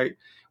is, right?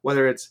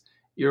 Whether it's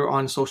you're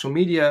on social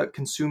media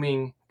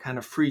consuming kind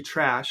of free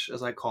trash,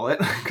 as I call it,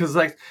 because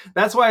like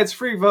that's why it's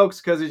free,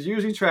 folks, because it's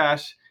usually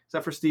trash,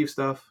 except for Steve's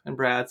stuff and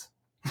Brad's.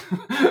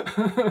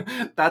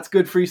 That's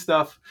good free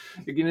stuff.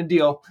 You're getting a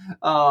deal.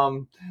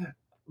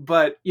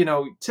 But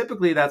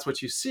typically that's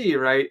what you see,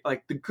 right?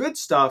 Like the good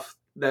stuff,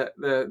 that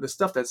the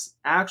stuff that's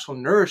actual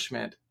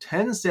nourishment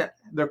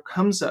there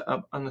comes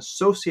an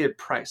associated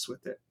price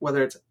with it,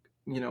 whether it's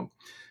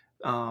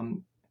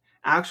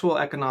actual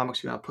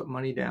economics, you got to put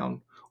money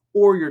down,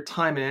 or your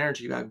time and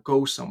energy, you got to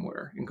go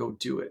somewhere and go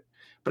do it.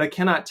 But I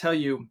cannot tell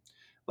you,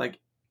 like,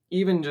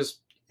 even just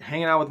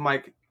hanging out with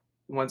Mike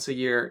once a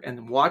year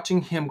and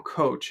watching him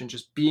coach and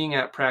just being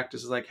at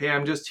practice is like, hey,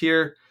 I'm just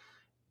here,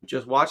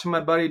 just watching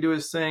my buddy do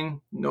his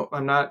thing. No,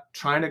 I'm not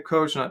trying to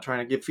coach, I'm not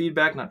trying to give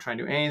feedback, not trying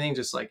to do anything.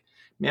 Just like,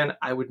 man,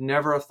 I would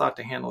never have thought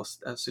to handle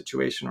a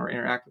situation or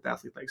interact with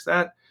athletes like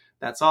that.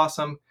 That's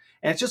awesome.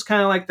 And it's just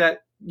kind of like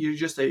that. You're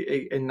just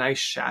a nice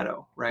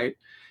shadow, right?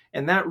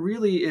 And that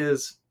really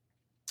is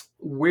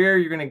where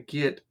you're going to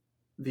get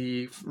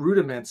the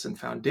rudiments and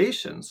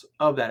foundations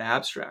of that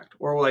abstract.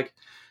 Or like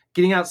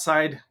getting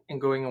outside and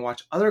going and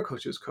watch other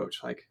coaches coach.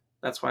 Like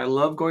that's why I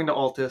love going to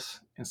Altus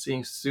and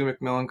seeing Stu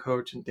McMillan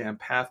coach and Dan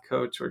Path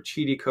coach or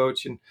Chidi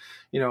coach and,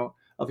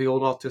 of the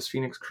old Altus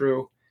Phoenix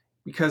crew,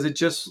 because it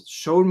just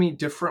showed me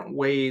different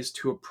ways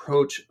to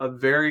approach a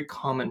very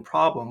common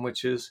problem,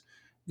 which is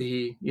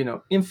the,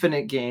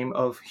 infinite game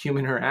of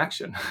human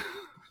interaction.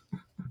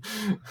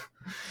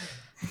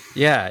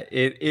 Yeah,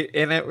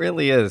 it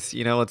really is.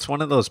 It's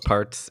one of those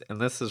parts, and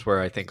this is where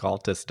I think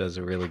Altus does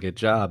a really good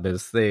job,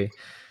 is they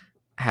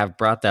have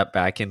brought that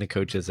back into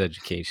coaches'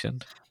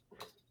 education,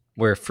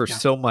 where for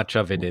so much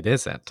of it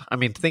isn't.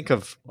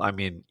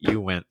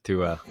 You went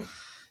through a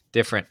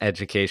different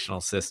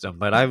educational system,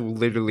 but I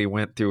literally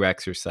went through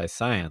exercise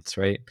science,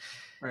 right?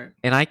 Right.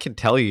 And I can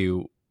tell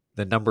you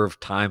the number of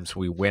times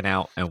we went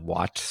out and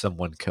watched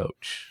someone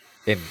coach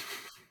in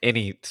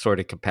any sort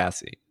of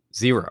capacity.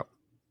 Zero.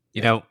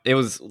 It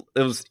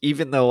was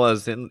even though I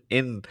was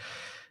in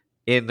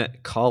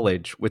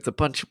college with a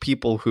bunch of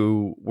people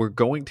who were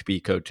going to be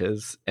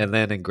coaches, and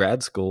then in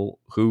grad school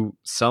who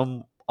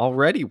some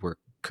already were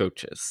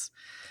coaches.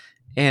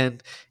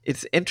 And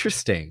it's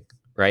interesting,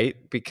 right?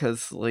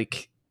 Because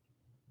like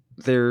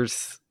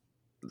there's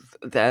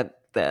that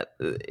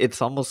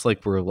it's almost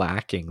like we're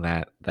lacking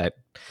that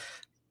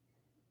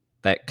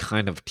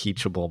kind of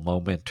teachable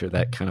moment or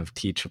that kind of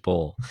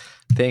teachable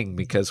thing,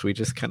 because we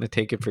just kind of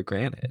take it for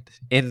granted.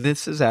 And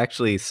this is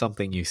actually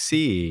something you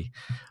see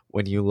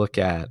when you look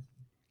at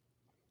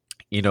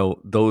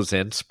those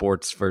in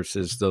sports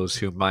versus those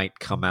who might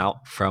come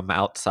out from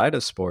outside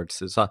of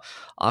sports is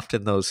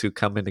often those who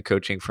come into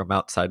coaching from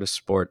outside of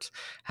sports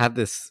have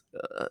this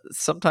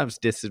sometimes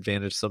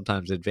disadvantage,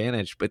 sometimes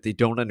advantage, but they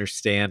don't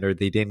understand or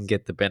they didn't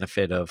get the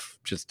benefit of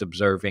just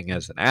observing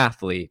as an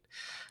athlete,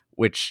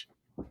 which,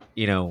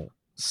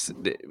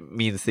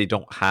 means they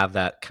don't have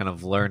that kind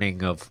of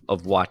learning of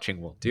watching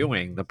while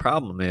doing. The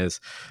problem is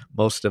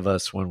most of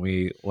us, when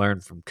we learn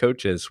from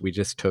coaches, we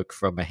just took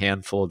from a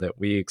handful that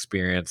we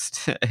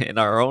experienced in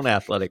our own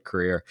athletic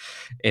career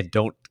and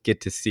don't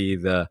get to see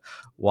the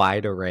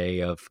wide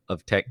array of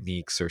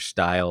techniques or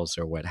styles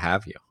or what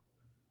have you.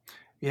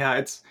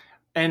 Yeah,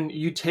 and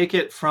you take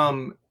it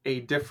from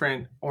a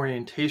different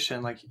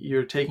orientation. Like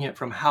you're taking it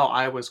from how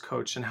I was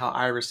coached and how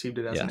I received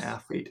it as an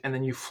athlete. And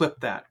then you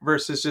flip that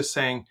versus just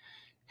saying,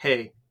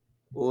 hey,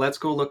 let's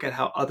go look at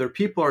how other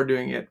people are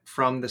doing it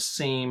from the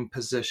same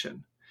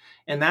position.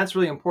 And that's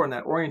really important.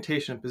 That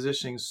orientation and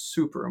positioning is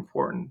super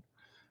important.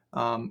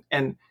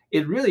 And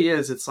it really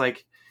is. It's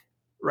like,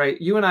 right,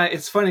 you and I,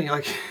 it's funny,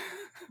 like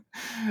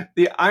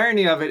the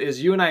irony of it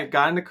is you and I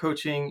got into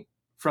coaching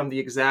from the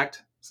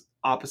exact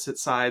opposite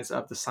sides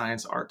of the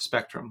science art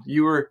spectrum.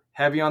 You were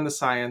heavy on the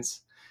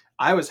science.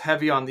 I was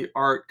heavy on the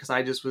art because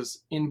I just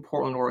was in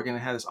Portland, Oregon,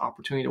 and had this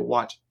opportunity to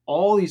watch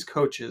all these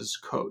coaches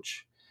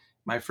coach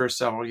my first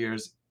several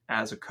years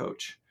as a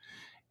coach.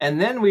 And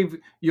then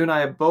you and I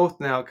have both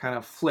now kind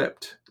of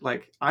flipped.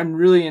 Like I'm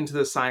really into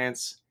the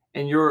science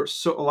and you're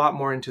a lot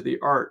more into the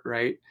art,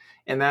 right?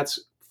 And that's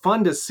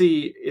fun to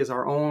see is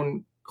our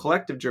own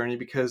collective journey,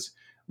 because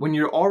when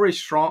you're already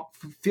strong,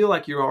 feel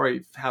like you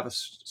already have a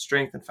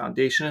strength and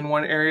foundation in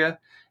one area,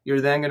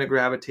 you're then going to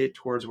gravitate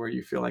towards where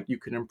you feel like you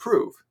can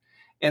improve.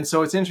 And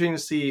so it's interesting to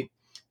see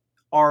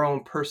our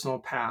own personal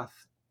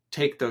path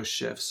take those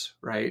shifts,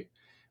 right?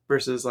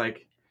 Versus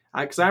like,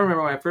 because I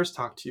remember when I first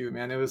talked to you,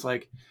 man, it was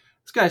like,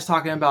 this guy's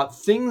talking about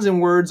things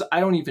and words I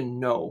don't even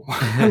know.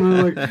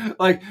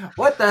 like,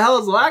 what the hell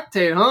is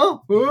lactate, huh?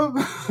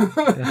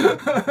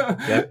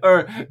 Yeah.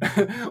 Or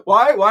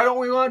why don't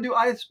we want to do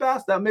ice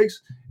baths? That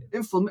makes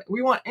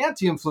we want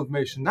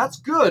anti-inflammation. That's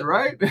good,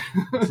 right?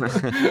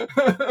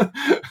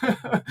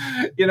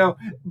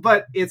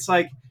 But it's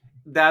like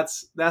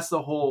that's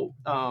the whole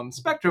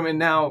spectrum. And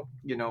now,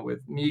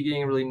 with me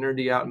getting really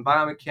nerdy out in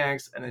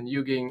biomechanics, and then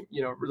you getting,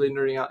 really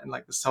nerding out in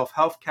like the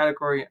self-help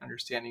category,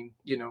 understanding,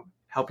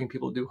 helping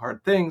people do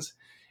hard things,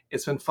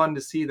 it's been fun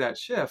to see that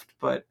shift.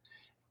 But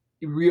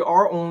we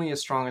are only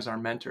as strong as our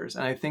mentors.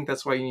 And I think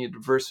that's why you need a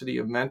diversity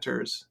of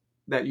mentors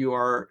that you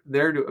are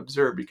there to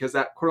observe, because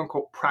that quote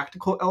unquote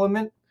practical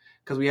element,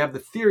 because we have the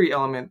theory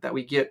element that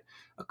we get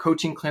a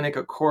coaching clinic,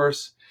 a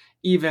course,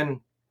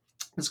 even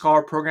the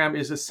Scholar program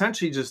is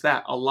essentially just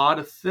that, a lot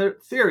of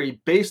theory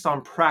based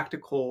on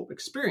practical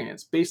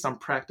experience, based on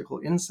practical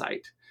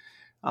insight.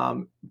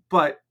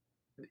 But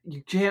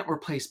you can't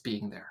replace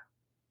being there.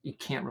 You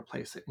can't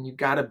replace it. And you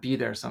got to be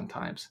there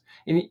sometimes,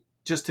 and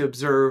just to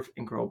observe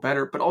and grow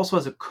better. But also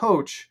as a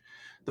coach,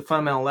 the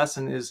fundamental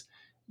lesson is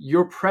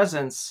your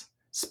presence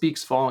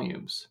speaks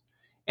volumes,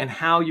 and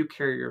how you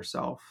carry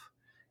yourself,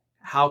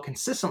 how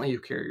consistently you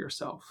carry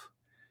yourself,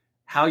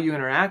 how you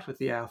interact with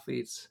the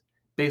athletes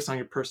based on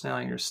your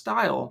personality and your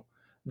style,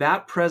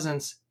 that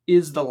presence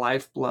is the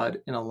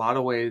lifeblood in a lot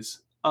of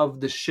ways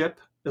of the ship,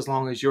 as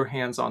long as your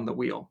hand's on the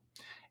wheel.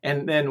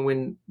 And then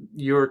when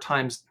your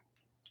time's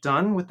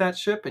done with that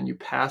ship and you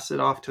pass it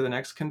off to the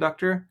next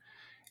conductor,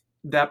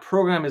 that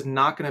program is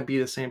not going to be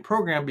the same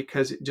program,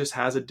 because it just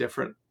has a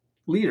different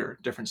leader,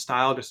 different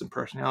style, different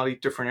personality,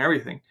 different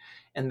everything.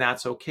 And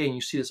that's okay. And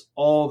you see this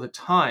all the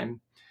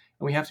time.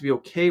 And we have to be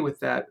okay with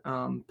that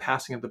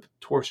passing of the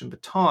torch and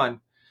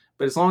baton.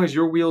 But as long as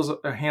your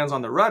hands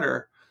on the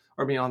rudder,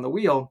 or being on the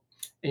wheel,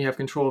 and you have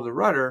control of the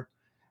rudder,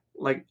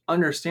 like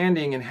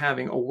understanding and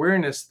having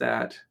awareness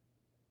that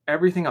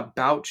everything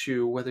about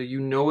you, whether you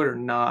know it or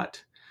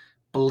not,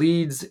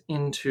 bleeds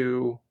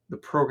into the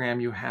program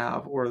you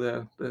have, or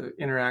the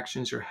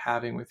interactions you're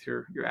having with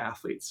your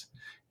athletes.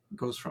 It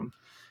goes from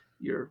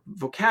your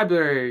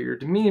vocabulary, your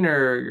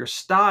demeanor, your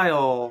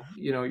style,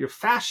 your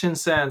fashion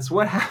sense,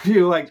 what have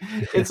you, like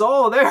it's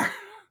all there.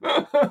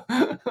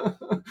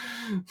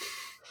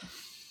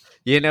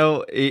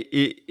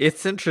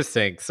 It's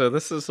interesting. So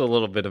this is a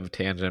little bit of a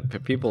tangent,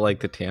 but people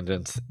like the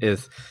tangents.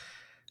 Is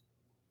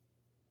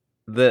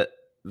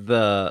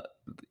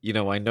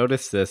I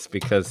noticed this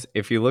because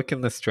if you look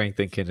in the strength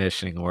and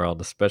conditioning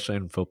world, especially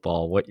in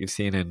football, what you've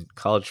seen in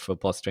college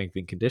football strength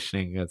and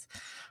conditioning is,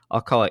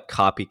 I'll call it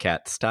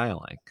copycat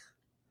styling.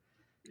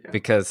 Yeah.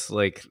 Because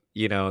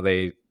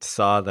they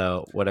saw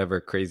the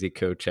whatever crazy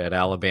coach at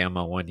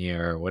Alabama one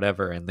year or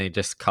whatever, and they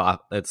just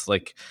it's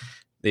like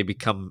they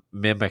become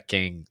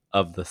mimicking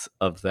of the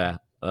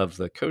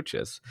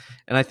coaches.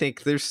 And I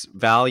think there's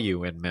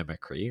value in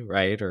mimicry,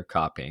 right? Or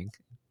copying.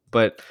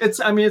 But it's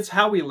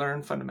how we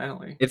learn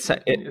fundamentally. It's how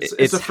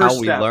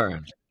we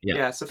learn.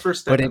 Yeah, it's the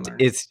first step. But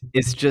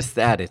it's just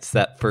that. It's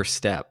that first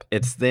step.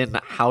 It's then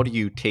how do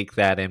you take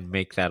that and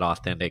make that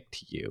authentic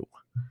to you?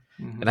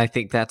 Mm-hmm. And I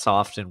think that's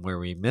often where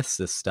we miss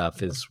this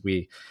stuff, is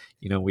we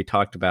we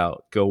talked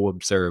about go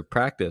observe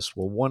practice.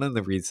 Well, one of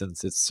the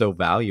reasons it's so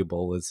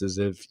valuable is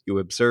if you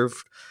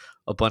observe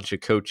a bunch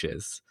of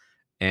coaches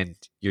and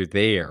you're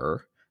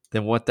there,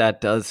 then what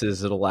that does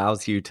is it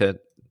allows you to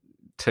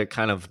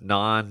kind of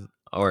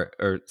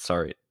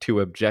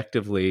to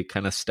objectively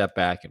kind of step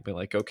back and be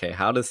like, okay,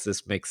 how does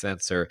this make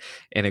sense or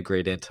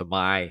integrate into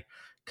my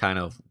kind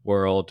of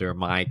world or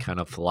my kind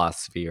of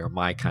philosophy or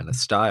my kind of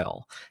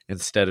style,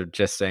 instead of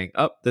just saying,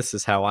 oh, this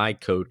is how I've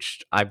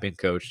been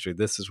coached, or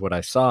this is what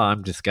I saw,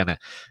 I'm just going to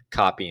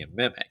copy and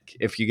mimic.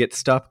 If you get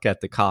stuck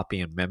at the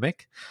copy and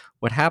mimic,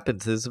 what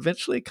happens is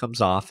eventually it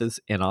comes off as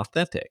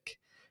inauthentic.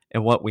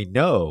 And what we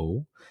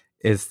know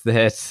is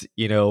that,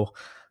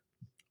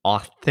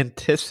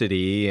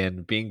 authenticity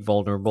and being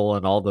vulnerable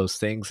and all those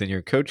things in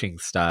your coaching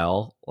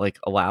style like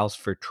allows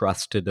for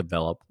trust to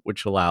develop,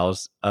 which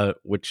allows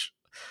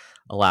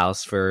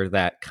for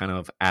that kind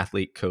of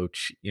athlete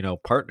coach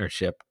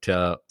partnership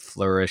to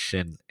flourish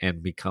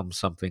and become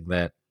something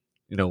that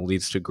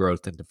leads to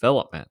growth and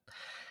development.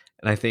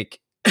 And I think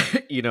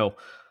you know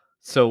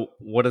so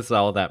what does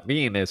all that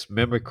mean? Is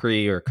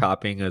mimicry or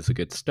copying is a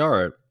good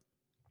start,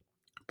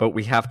 but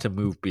we have to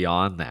move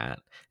beyond that.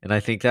 And I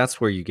think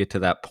that's where you get to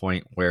that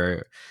point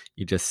where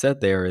you just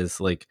said there is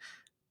like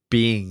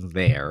being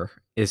there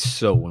is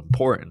so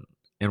important.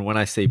 And when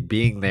I say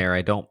being there,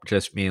 I don't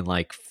just mean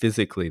like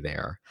physically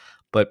there,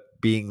 but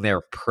being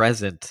there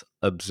present,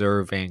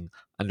 observing,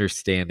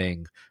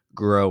 understanding,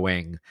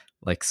 growing,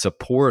 like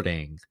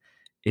supporting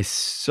is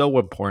so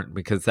important,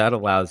 because that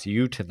allows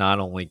you to not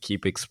only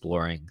keep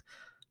exploring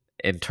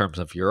in terms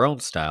of your own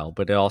style,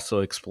 but it also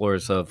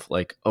explores of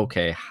like,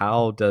 okay,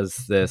 how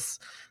does this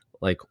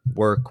like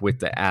work with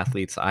the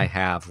athletes I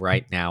have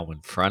right now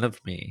in front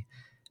of me,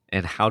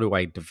 and how do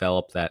I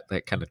develop that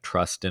kind of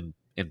trust and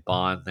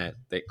bond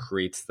that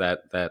creates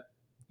that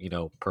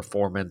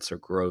performance or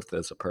growth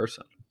as a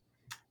person.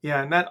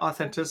 Yeah, and that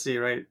authenticity,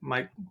 right?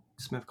 Mike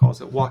Smith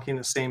calls it walking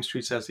the same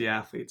streets as the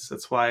athletes.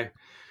 That's why,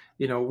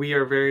 we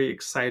are very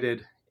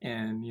excited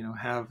and,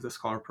 have the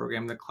Scholar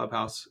Program, the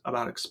Clubhouse,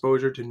 about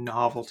exposure to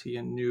novelty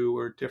and new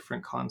or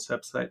different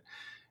concepts that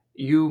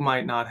you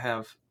might not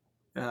have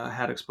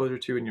had exposure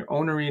to in your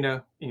own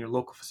arena, in your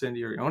local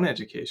vicinity, or your own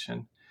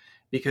education.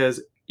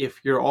 Because if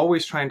you're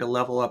always trying to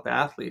level up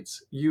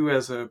athletes, you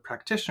as a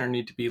practitioner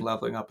need to be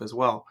leveling up as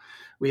well.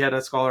 We had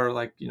a scholar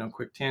like,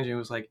 Quick Tangent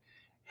was like,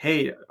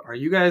 hey, are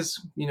you guys,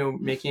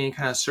 making any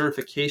kind of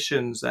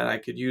certifications that I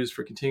could use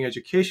for continuing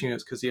education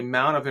units? Because the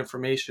amount of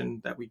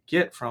information that we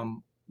get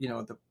from,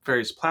 the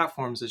various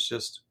platforms is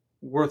just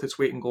worth its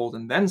weight in gold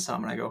and then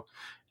some. And I go,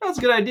 that's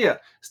a good idea.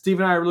 Steve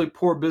and I are really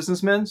poor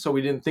businessmen, so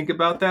we didn't think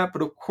about that.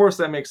 But of course,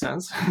 that makes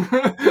sense.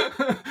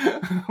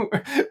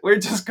 We're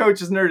just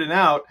coaches nerding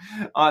out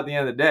at the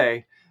end of the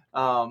day.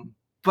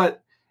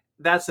 But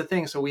that's the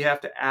thing. So we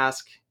have to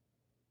ask,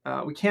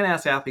 we can't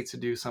ask athletes to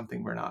do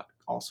something we're not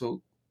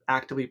also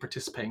actively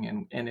participating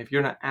in. And if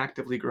you're not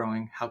actively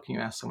growing, how can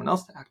you ask someone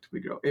else to actively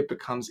grow? It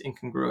becomes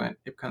incongruent.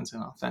 It becomes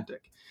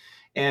inauthentic.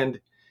 And,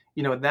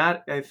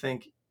 that I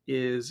think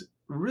is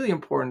really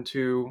important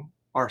to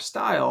our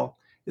style,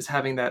 is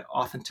having that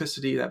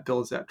authenticity that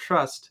builds that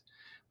trust,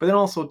 but then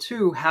also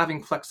too,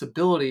 having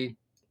flexibility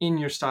in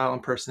your style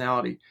and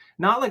personality,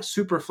 not like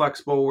super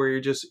flexible where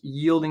you're just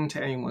yielding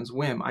to anyone's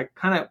whim. I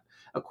kind of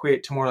equate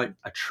it to more like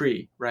a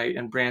tree, right?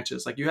 And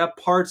branches. Like you have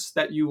parts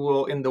that you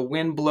will, in the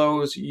wind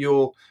blows,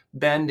 you'll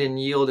bend and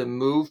yield and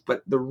move,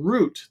 but the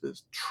root, the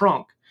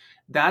trunk,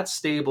 that's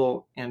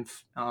stable and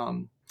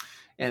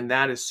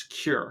that is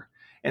secure.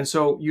 And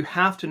so you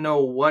have to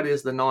know what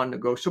is the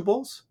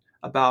non-negotiables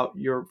about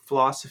your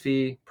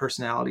philosophy,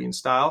 personality, and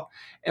style,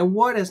 and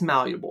what is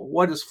malleable,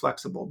 what is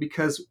flexible.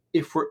 Because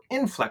if we're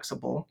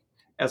inflexible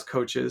as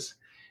coaches,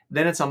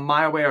 then it's a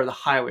my way or the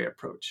highway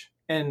approach.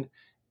 And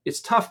it's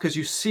tough because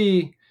you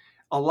see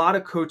a lot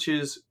of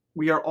coaches,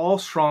 we are all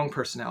strong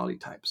personality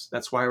types.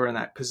 That's why we're in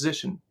that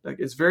position. Like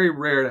it's very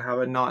rare to have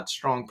a not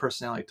strong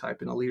personality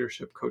type in a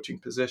leadership coaching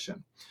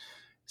position.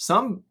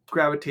 Some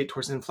gravitate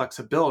towards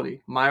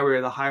inflexibility, my way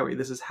or the highway.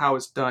 This is how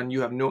it's done.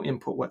 You have no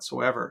input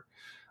whatsoever.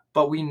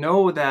 But we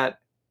know that,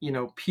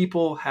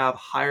 people have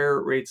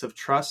higher rates of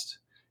trust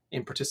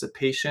and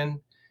participation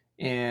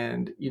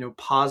and,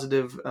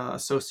 positive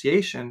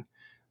association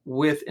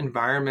with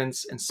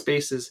environments and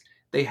spaces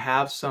they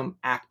have some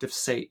active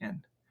say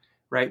in,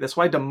 right? That's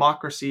why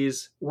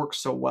democracies work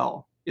so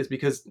well, is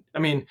because,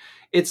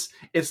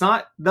 it's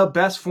not the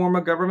best form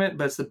of government,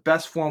 but it's the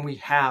best form we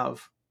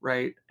have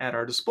right at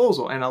our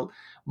disposal. And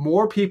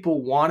more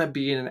people want to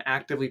be in an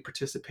actively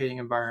participating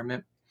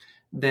environment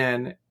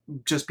than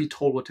just be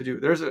told what to do.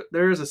 There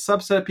is a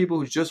subset of people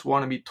who just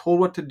want to be told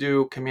what to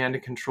do, command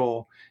and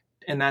control,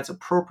 and that's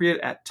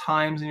appropriate at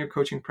times in your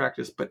coaching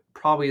practice, but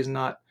probably is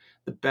not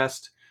the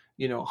best,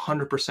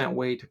 100%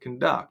 way to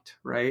conduct,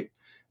 right?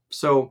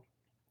 So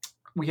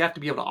we have to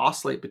be able to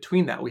oscillate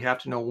between that. We have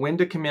to know when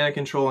to command and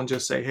control and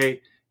just say,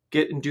 hey,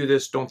 get and do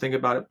this, don't think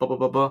about it, blah, blah,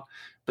 blah, blah.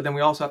 But then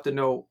we also have to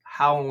know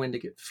how and when to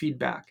get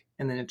feedback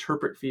and then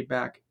interpret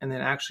feedback and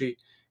then actually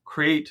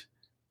create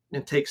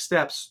and take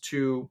steps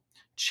to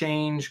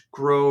change,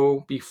 grow,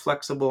 be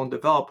flexible, and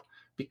develop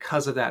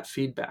because of that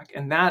feedback.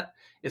 And that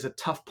is a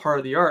tough part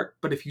of the art.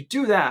 But if you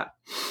do that,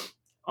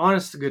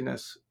 honest to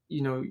goodness,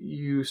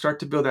 you start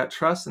to build that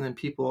trust, and then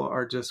people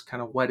are just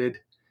kind of wedded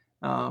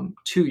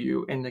to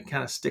you, and they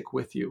kind of stick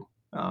with you,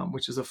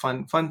 which is a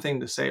fun thing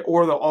to say.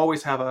 Or they'll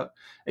always have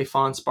a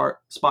fond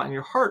spot in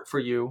your heart for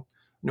you,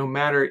 no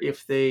matter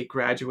if they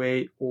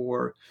graduate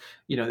or,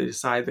 they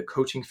decide the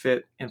coaching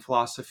fit and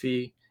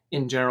philosophy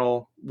in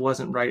general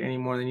wasn't right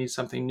anymore. They need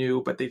something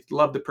new, but they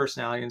love the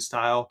personality and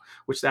style,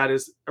 which that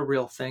is a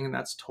real thing, and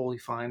that's totally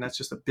fine. That's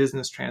just a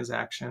business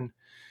transaction.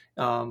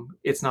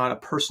 It's not a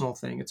personal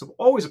thing. It's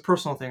always a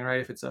personal thing, right?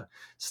 If it's a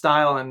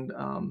style and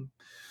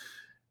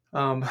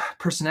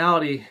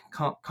personality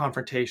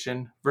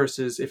confrontation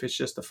versus if it's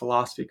just a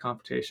philosophy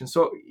confrontation.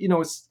 So,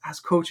 it's,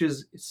 as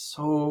coaches, it's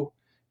so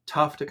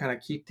tough to kind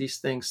of keep these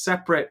things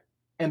separate,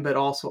 but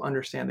also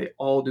understand they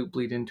all do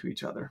bleed into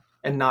each other,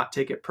 and not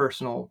take it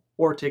personal,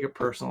 or take it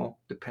personal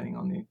depending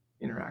on the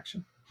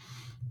interaction.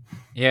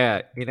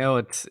 Yeah,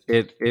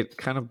 it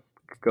kind of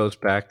goes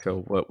back to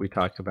what we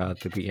talked about at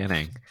the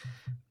beginning,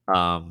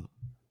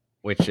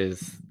 which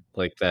is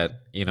like that,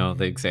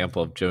 the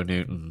example of Joe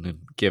Newton and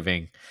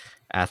giving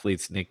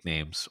athletes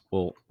nicknames.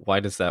 Well, why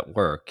does that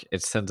work?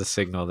 It sends a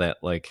signal that,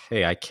 like,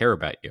 hey, I care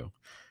about you.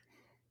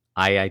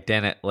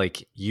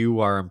 Like,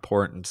 you are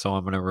important, so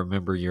I'm going to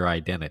remember your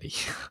identity,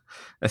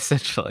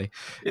 essentially.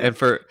 Yeah. And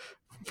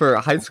for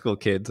high school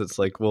kids, it's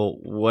like, well,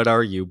 what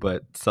are you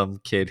but some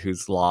kid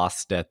who's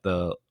lost at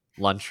the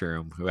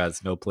lunchroom, who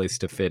has no place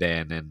to fit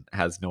in and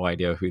has no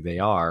idea who they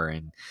are,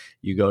 and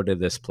you go to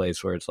this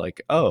place where it's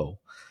like, oh,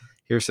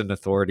 here's an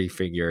authority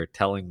figure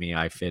telling me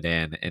I fit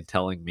in and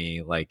telling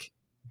me, like,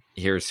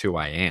 here's who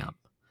I am.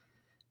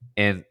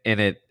 And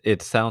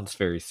it sounds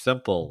very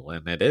simple,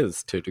 and it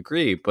is to a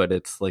degree, but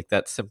it's like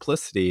that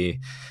simplicity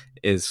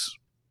is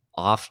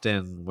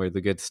often where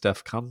the good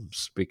stuff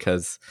comes,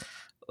 because,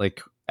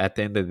 like, at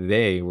the end of the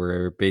day,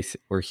 we're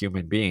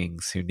human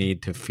beings who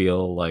need to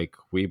feel like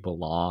we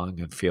belong,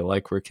 and feel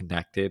like we're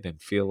connected,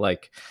 and feel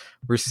like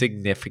we're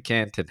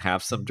significant, and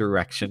have some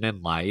direction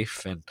in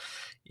life. And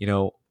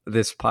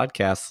this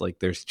podcast, like,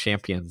 there's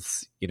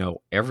champions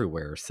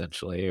everywhere,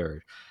 essentially,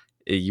 or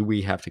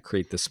we have to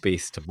create the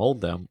space to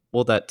mold them.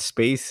 Well, that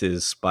space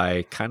is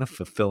by kind of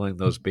fulfilling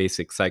those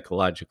basic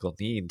psychological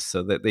needs,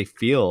 so that they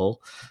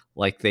feel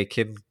like they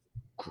can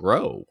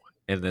grow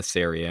in this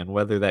area, and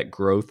whether that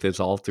growth is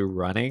all through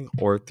running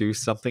or through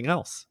something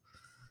else.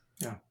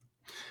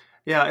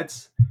 Yeah,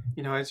 it's,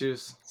 as you're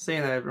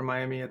saying that, it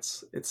reminded me,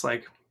 it's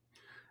like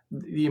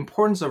the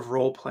importance of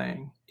role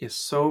playing is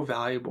so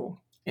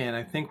valuable. And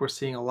I think we're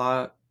seeing a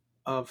lot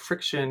of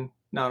friction,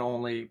 not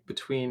only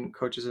between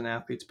coaches and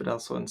athletes, but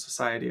also in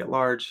society at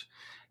large,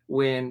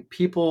 when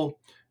people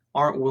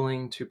aren't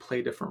willing to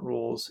play different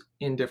roles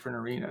in different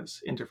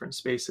arenas, in different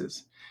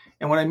spaces.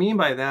 And what I mean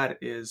by that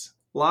is,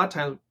 a lot of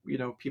times,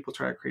 people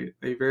try to create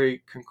a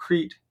very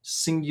concrete,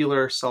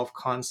 singular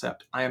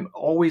self-concept. I am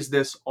always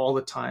this all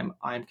the time.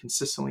 I'm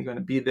consistently going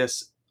to be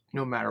this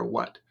no matter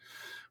what.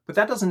 But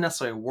that doesn't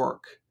necessarily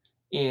work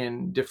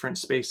in different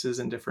spaces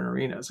and different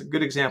arenas. A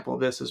good example of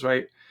this is,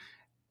 right,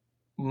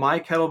 my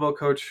kettlebell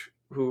coach,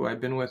 who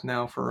I've been with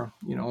now for,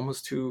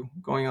 almost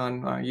going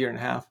on a year and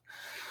a half,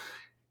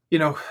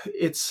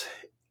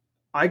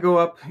 I go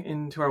up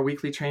into our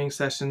weekly training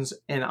sessions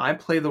and I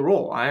play the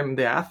role. I'm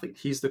the athlete.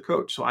 He's the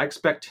coach. So I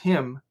expect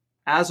him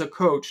as a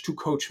coach to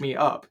coach me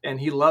up. And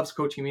he loves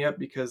coaching me up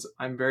because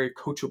I'm very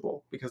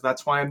coachable, because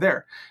that's why I'm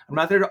there. I'm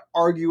not there to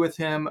argue with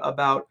him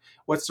about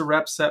what's the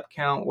rep set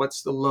count,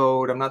 what's the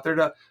load. I'm not there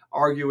to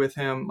argue with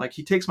him. Like,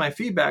 he takes my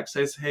feedback,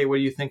 says, hey, what are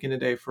you thinking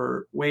today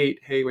for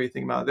weight? Hey, what do you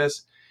think about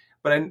this?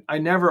 But I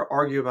never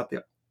argue about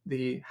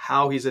the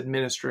how he's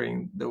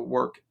administering the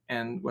work,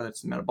 and whether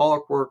it's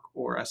metabolic work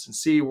or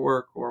S&C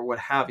work or what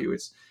have you.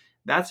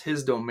 That's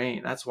his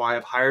domain. That's why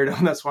I've hired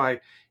him. That's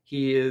why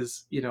he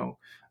is,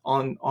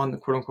 on the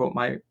quote unquote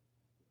my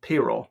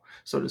payroll,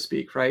 so to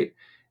speak, right?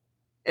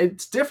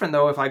 It's different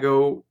though if I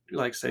go,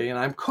 like, say, and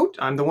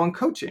I'm the one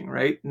coaching,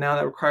 right? Now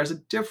that requires a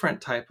different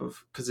type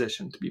of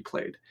position to be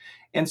played.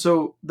 And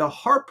so the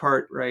hard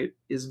part, right,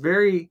 is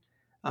very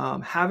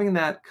having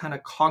that kind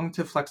of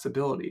cognitive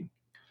flexibility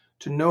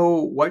to know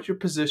what your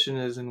position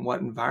is in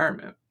what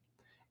environment,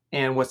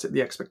 and what's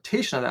the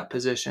expectation of that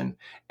position,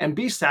 and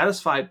be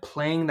satisfied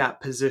playing that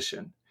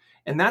position.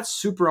 And that's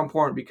super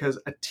important, because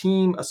a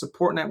team, a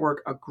support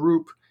network, a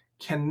group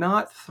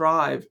cannot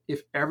thrive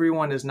if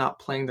everyone is not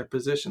playing their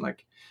position.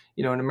 Like,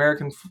 in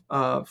American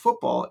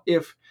football,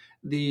 if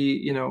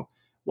the,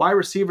 wide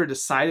receiver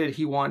decided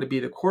he wanted to be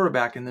the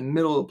quarterback in the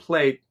middle of the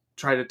play,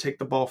 try to take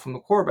the ball from the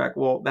quarterback,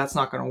 well, that's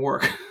not going to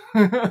work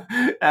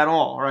at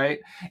all, right?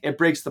 It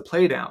breaks the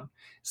play down.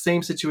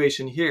 Same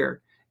situation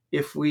here.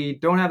 If we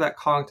don't have that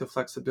cognitive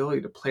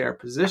flexibility to play our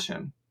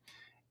position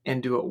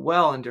and do it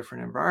well in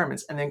different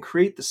environments, and then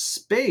create the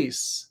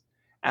space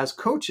as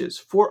coaches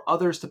for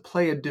others to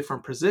play a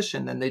different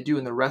position than they do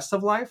in the rest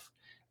of life,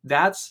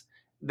 that's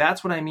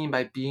what I mean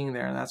by being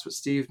there. And that's what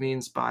Steve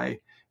means by,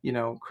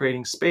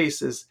 creating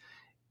space, is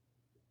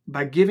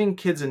by giving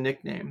kids a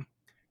nickname,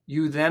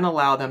 you then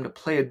allow them to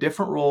play a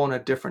different role in a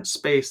different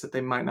space that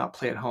they might not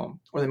play at home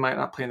or they might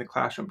not play in the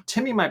classroom.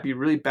 Timmy might be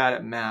really bad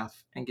at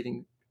math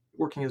and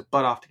working his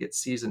butt off to get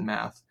C's in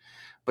math,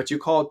 but you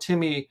call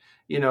Timmy,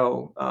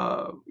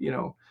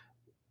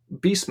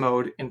 beast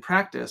mode in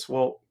practice.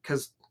 Well,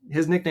 because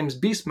his nickname is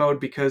beast mode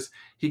because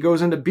he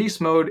goes into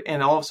beast mode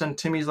and all of a sudden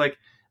Timmy's like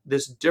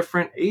this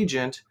different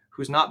agent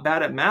who's not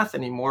bad at math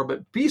anymore,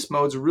 but beast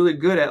mode's really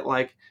good at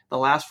like the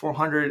last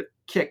 400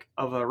 kick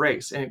of a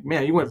race. And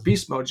man, you went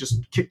beast mode,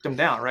 just kicked them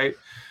down, right?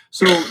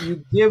 So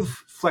you give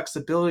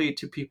flexibility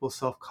to people's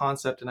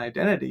self-concept and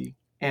identity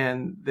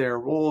and their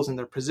roles and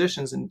their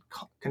positions and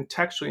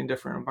contextually in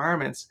different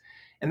environments.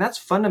 And that's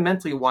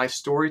fundamentally why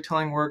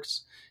storytelling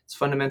works. It's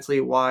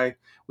fundamentally why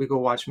we go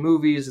watch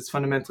movies. It's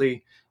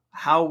fundamentally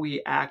how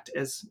we act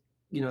as,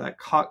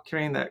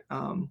 carrying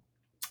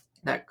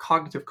that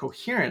cognitive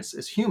coherence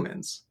as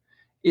humans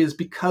is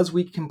because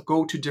we can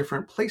go to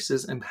different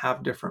places and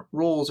have different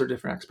roles or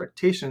different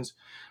expectations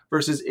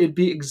versus it'd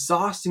be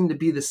exhausting to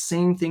be the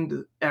same thing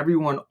to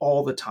everyone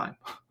all the time.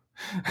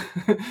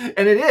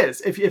 And it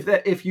is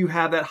if you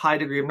have that high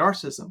degree of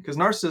narcissism, because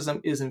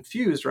narcissism is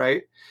infused,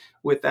 right,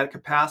 with that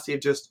capacity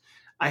of just,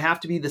 I have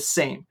to be the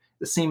same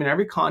in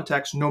every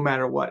context, no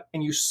matter what.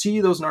 And you see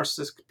those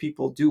narcissistic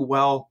people do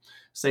well,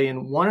 say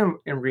in one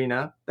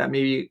arena that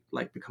maybe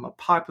like become a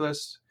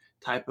populist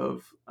type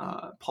of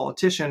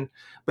politician,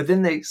 but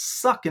then they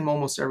suck in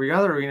almost every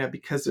other arena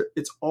because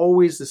it's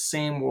always the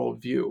same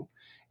worldview.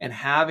 And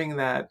having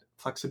that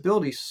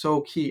flexibility is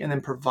so key. And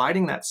then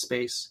providing that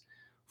space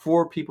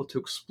for people to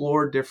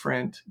explore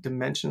different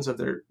dimensions of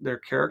their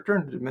character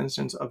and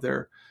dimensions of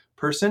their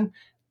person.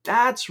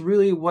 That's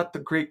really what the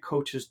great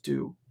coaches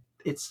do.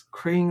 It's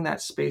creating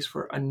that space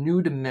for a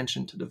new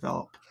dimension to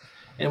develop.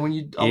 And when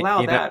you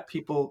allow that,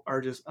 people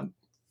are just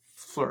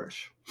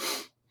flourish.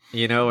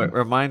 It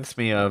reminds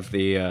me of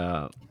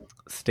the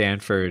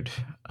Stanford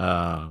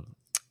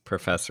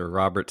professor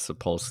Robert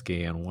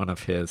Sapolsky, in one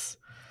of his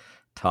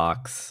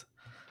talks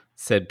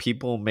said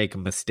people make a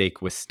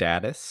mistake with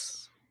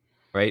status,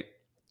 right?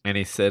 And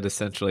he said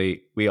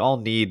essentially we all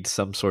need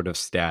some sort of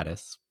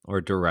status or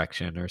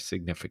direction or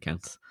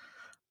significance.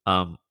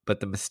 But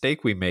the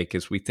mistake we make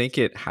is we think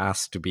it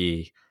has to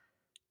be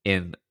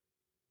in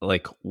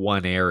like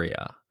one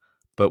area,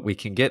 but we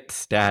can get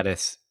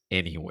status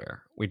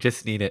anywhere. We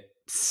just need it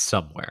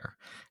somewhere.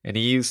 And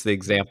he used the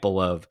example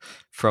of,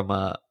 from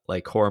a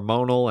like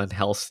hormonal and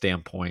health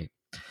standpoint,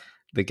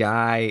 the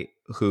guy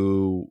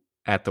who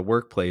at the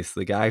workplace,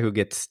 the guy who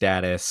gets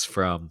status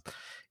from,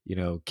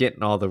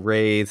 getting all the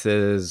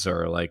raises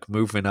or like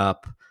moving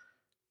up,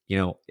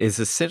 is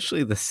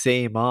essentially the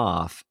same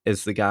off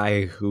as the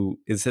guy who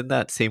is in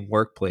that same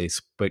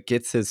workplace, but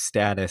gets his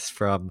status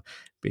from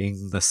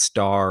being the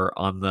star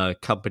on the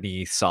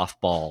company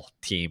softball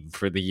team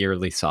for the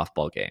yearly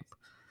softball game.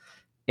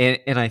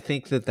 And I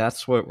think that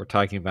that's what we're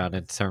talking about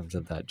in terms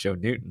of that Joe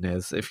Newton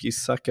is, if you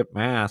suck at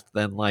math,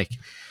 then like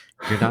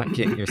you're not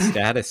getting your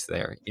status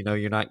there.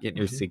 You're not getting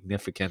your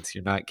significance.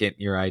 You're not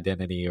getting your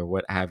identity or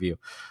what have you.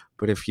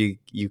 But if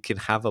you can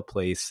have a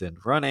place in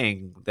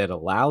running that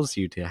allows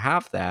you to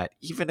have that,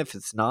 even if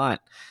it's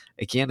not,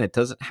 again, it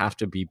doesn't have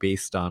to be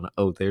based on,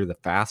 they're the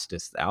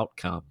fastest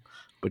outcome,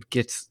 but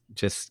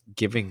just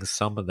giving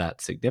some of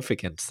that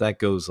significance, that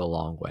goes a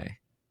long way.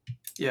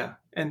 Yeah.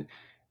 And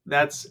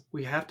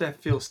we have to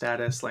feel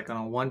status like on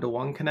a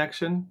one-to-one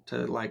connection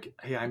to like,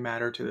 hey, I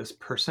matter to this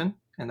person.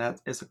 And that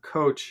as a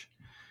coach,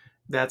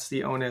 that's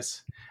the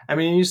onus. I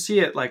mean, you see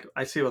it, like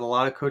I see it with a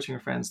lot of coaching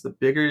friends, the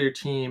bigger your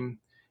team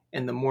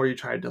and the more you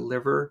try to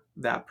deliver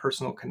that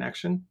personal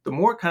connection, the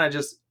more kind of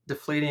just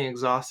deflating and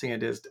exhausting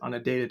it is on a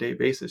day-to-day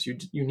basis. You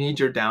need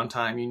your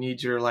downtime. You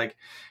need your, like,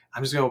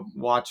 I'm just going to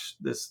watch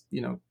this,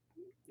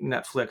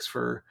 Netflix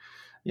for,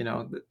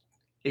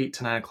 8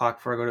 to 9 o'clock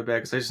before I go to bed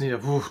because I just need to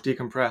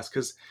decompress,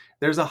 because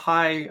there's a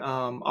high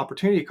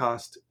opportunity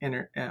cost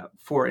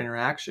for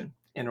interaction,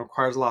 and it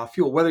requires a lot of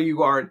fuel, whether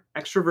you are an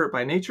extrovert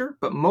by nature,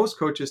 but most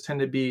coaches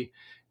tend to be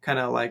kind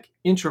of like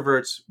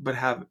introverts, but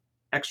have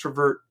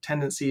extrovert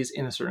tendencies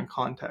in a certain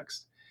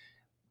context.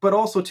 But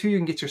also too, you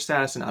can get your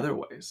status in other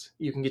ways.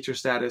 You can get your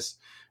status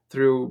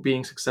through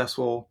being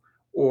successful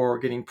or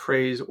getting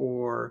praise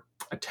or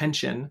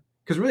attention,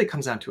 because it really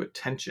comes down to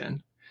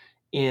attention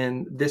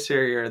in this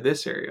area or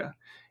this area.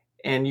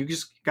 And you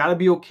just got to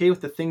be okay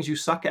with the things you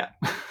suck at.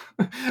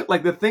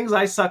 Like the things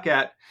I suck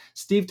at,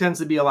 Steve tends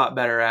to be a lot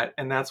better at,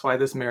 and that's why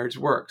this marriage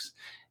works,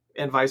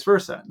 and vice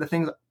versa. The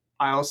things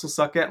I also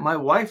suck at, my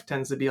wife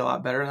tends to be a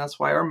lot better, and that's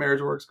why our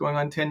marriage works going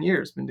on 10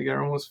 years, been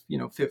together almost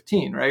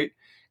 15, right?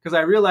 Because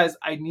I realized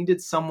I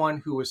needed someone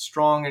who was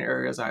strong in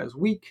areas I was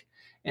weak,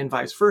 and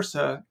vice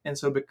versa, and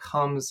so it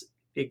becomes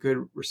a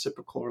good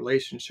reciprocal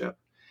relationship.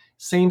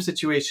 Same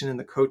situation in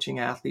the coaching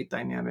athlete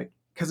dynamic,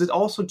 because it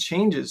also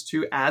changes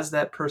too as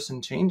that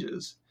person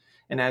changes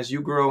and as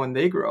you grow and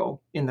they grow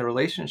in the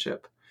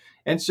relationship.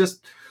 And it's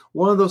just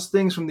one of those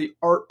things from the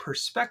art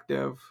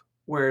perspective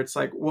where it's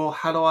like, well,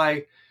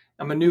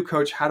 I'm a new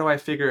coach, how do I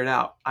figure it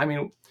out? I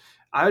mean,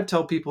 I would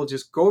tell people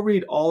just go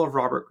read all of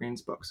Robert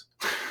Greene's books.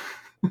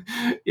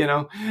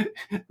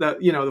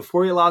 The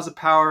 48 Laws of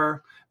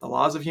Power, the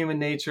Laws of Human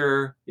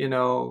Nature,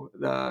 the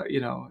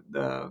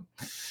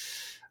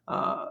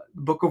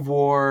Book of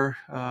War,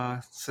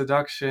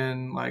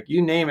 Seduction, like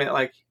you name it.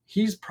 Like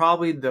he's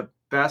probably the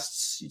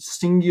best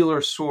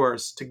singular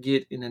source to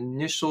get an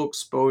initial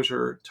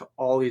exposure to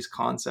all these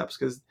concepts,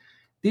 because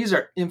these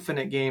are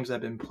infinite games that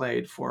have been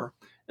played for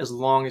as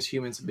long as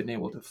humans have been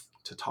able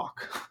to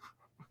talk.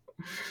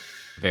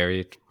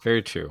 Very,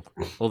 very true.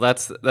 Well,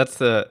 that's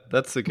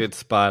a good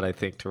spot, I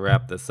think, to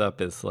wrap this up.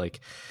 Is like,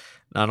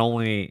 not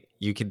only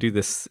you can do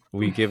this,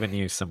 we've given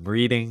you some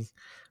reading,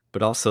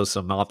 but also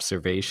some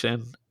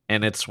observation.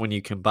 And it's when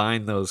you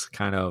combine those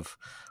kind of,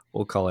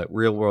 we'll call it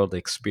real world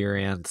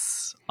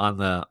experience on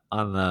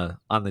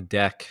the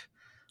deck,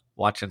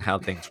 watching how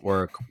things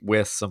work,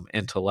 with some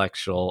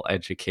intellectual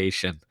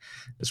education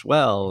as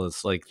well,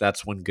 is like,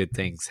 that's when good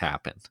things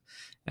happen.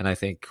 And I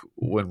think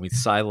when we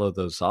silo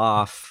those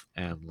off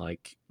and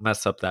like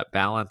mess up that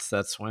balance,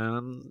 that's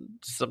when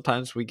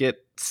sometimes we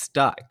get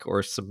stuck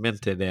or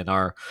cemented in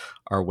our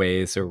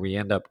ways, or we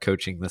end up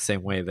coaching the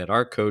same way that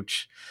our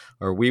coach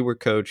or we were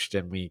coached,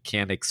 and we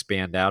can't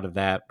expand out of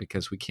that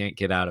because we can't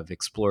get out of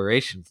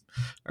exploration,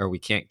 or we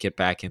can't get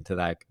back into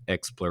that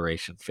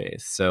exploration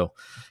phase. So,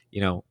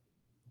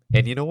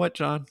 and you know what,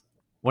 John?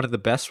 One of the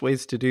best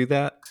ways to do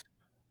that.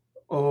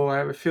 Oh, I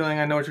have a feeling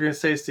I know what you're going to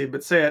say, Steve,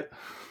 but say it.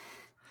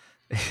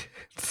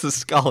 It's the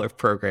Scholar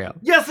Program.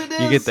 Yes, it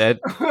is.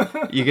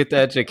 You get the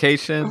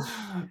education,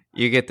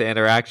 you get the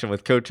interaction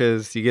with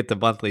coaches, you get the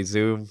monthly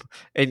Zoom,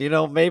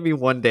 and maybe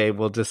one day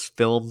we'll just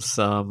film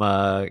some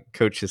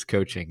coaches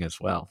coaching as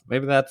well.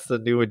 Maybe that's the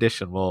new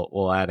addition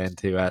we'll add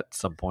into at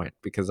some point,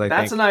 because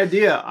that's an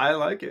idea. I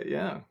like it.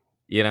 Yeah.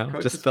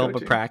 Just film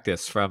coaching. A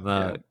practice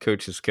from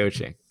coaches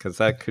coaching, because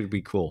that could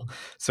be cool.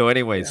 So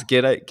anyways,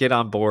 get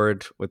on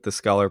board with the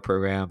Scholar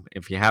Program.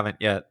 If you haven't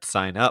yet,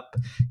 sign up,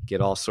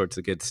 get all sorts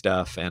of good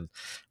stuff. And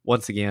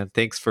once again,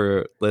 thanks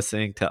for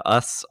listening to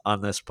us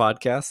on this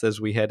podcast as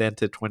we head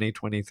into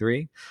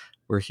 2023.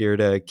 We're here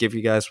to give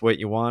you guys what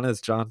you want, as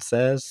John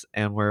says,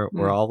 and we're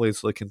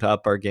always looking to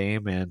up our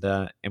game and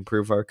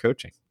improve our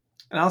coaching.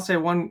 And I'll say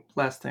one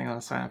last thing on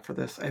a sign up for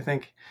this. I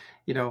think,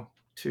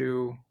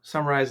 to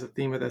summarize the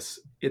theme of this,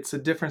 it's a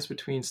difference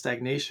between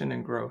stagnation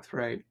and growth,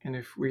 right? And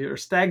if we are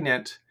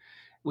stagnant,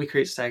 we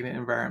create stagnant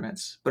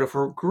environments. But if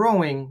we're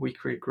growing, we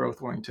create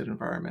growth-oriented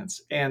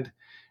environments. And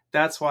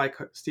that's why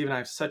Steve and I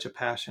have such a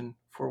passion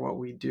for what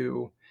we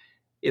do.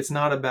 It's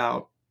not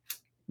about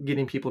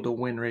getting people to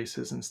win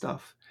races and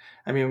stuff.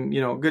 I mean,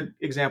 a good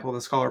example of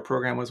the Scholar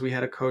Program was we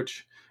had a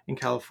coach in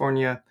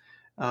California.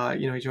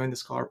 He joined the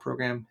Scholar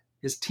Program.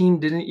 His team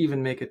didn't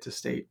even make it to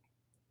state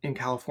in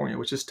California,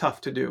 which is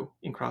tough to do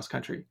in cross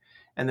country.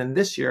 And then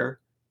this year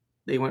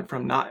they went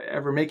from not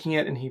ever making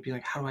it, and he'd be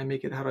like, how do I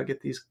make it? How do I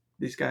get these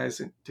guys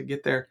to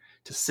get there,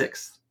 to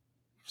sixth?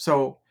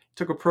 So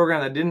took a program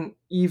that didn't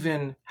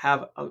even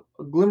have a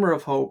glimmer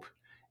of hope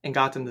and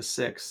got them to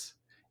sixth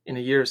in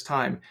a year's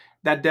time.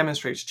 That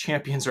demonstrates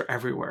champions are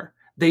everywhere.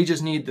 They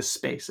just need the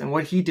space. And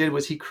what he did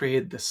was he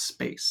created the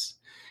space.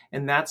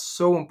 And that's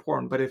so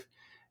important. But if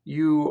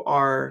you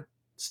are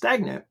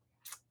stagnant,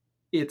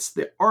 it's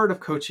the art of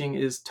coaching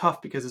is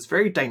tough because it's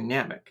very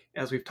dynamic,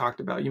 as we've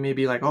talked about. You may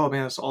be like, oh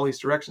man, it's all these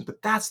directions,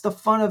 but that's the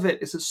fun of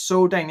it. It's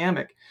so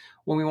dynamic.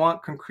 When we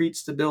want concrete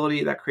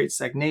stability, that creates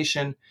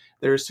stagnation.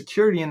 There's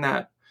security in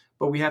that,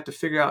 but we have to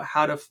figure out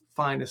how to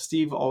find, as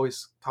Steve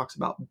always talks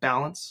about,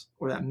 balance,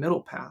 or that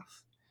middle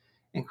path,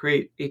 and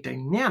create a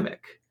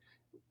dynamic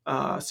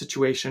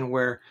situation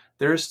where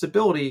there is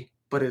stability,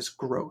 but is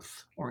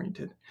growth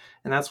oriented.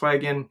 And that's why,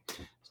 again,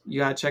 you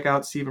got to check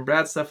out Steve and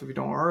Brad's stuff if you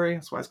don't already.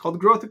 That's why it's called the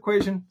growth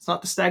equation. It's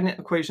not the stagnant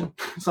equation.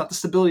 It's not the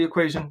stability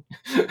equation.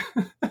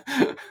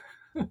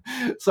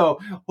 So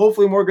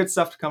hopefully more good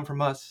stuff to come from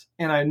us.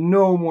 And I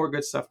know more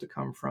good stuff to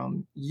come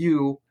from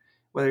you,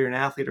 whether you're an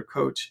athlete or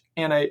coach.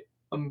 And I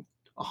am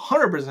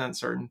 100%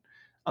 certain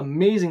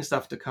amazing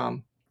stuff to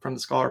come from the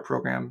Scholar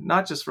Program,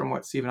 not just from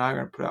what Steve and I are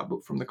going to put out,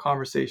 but from the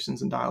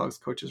conversations and dialogues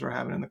coaches are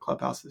having in the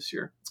clubhouse this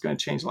year. It's going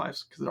to change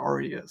lives, because it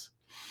already is.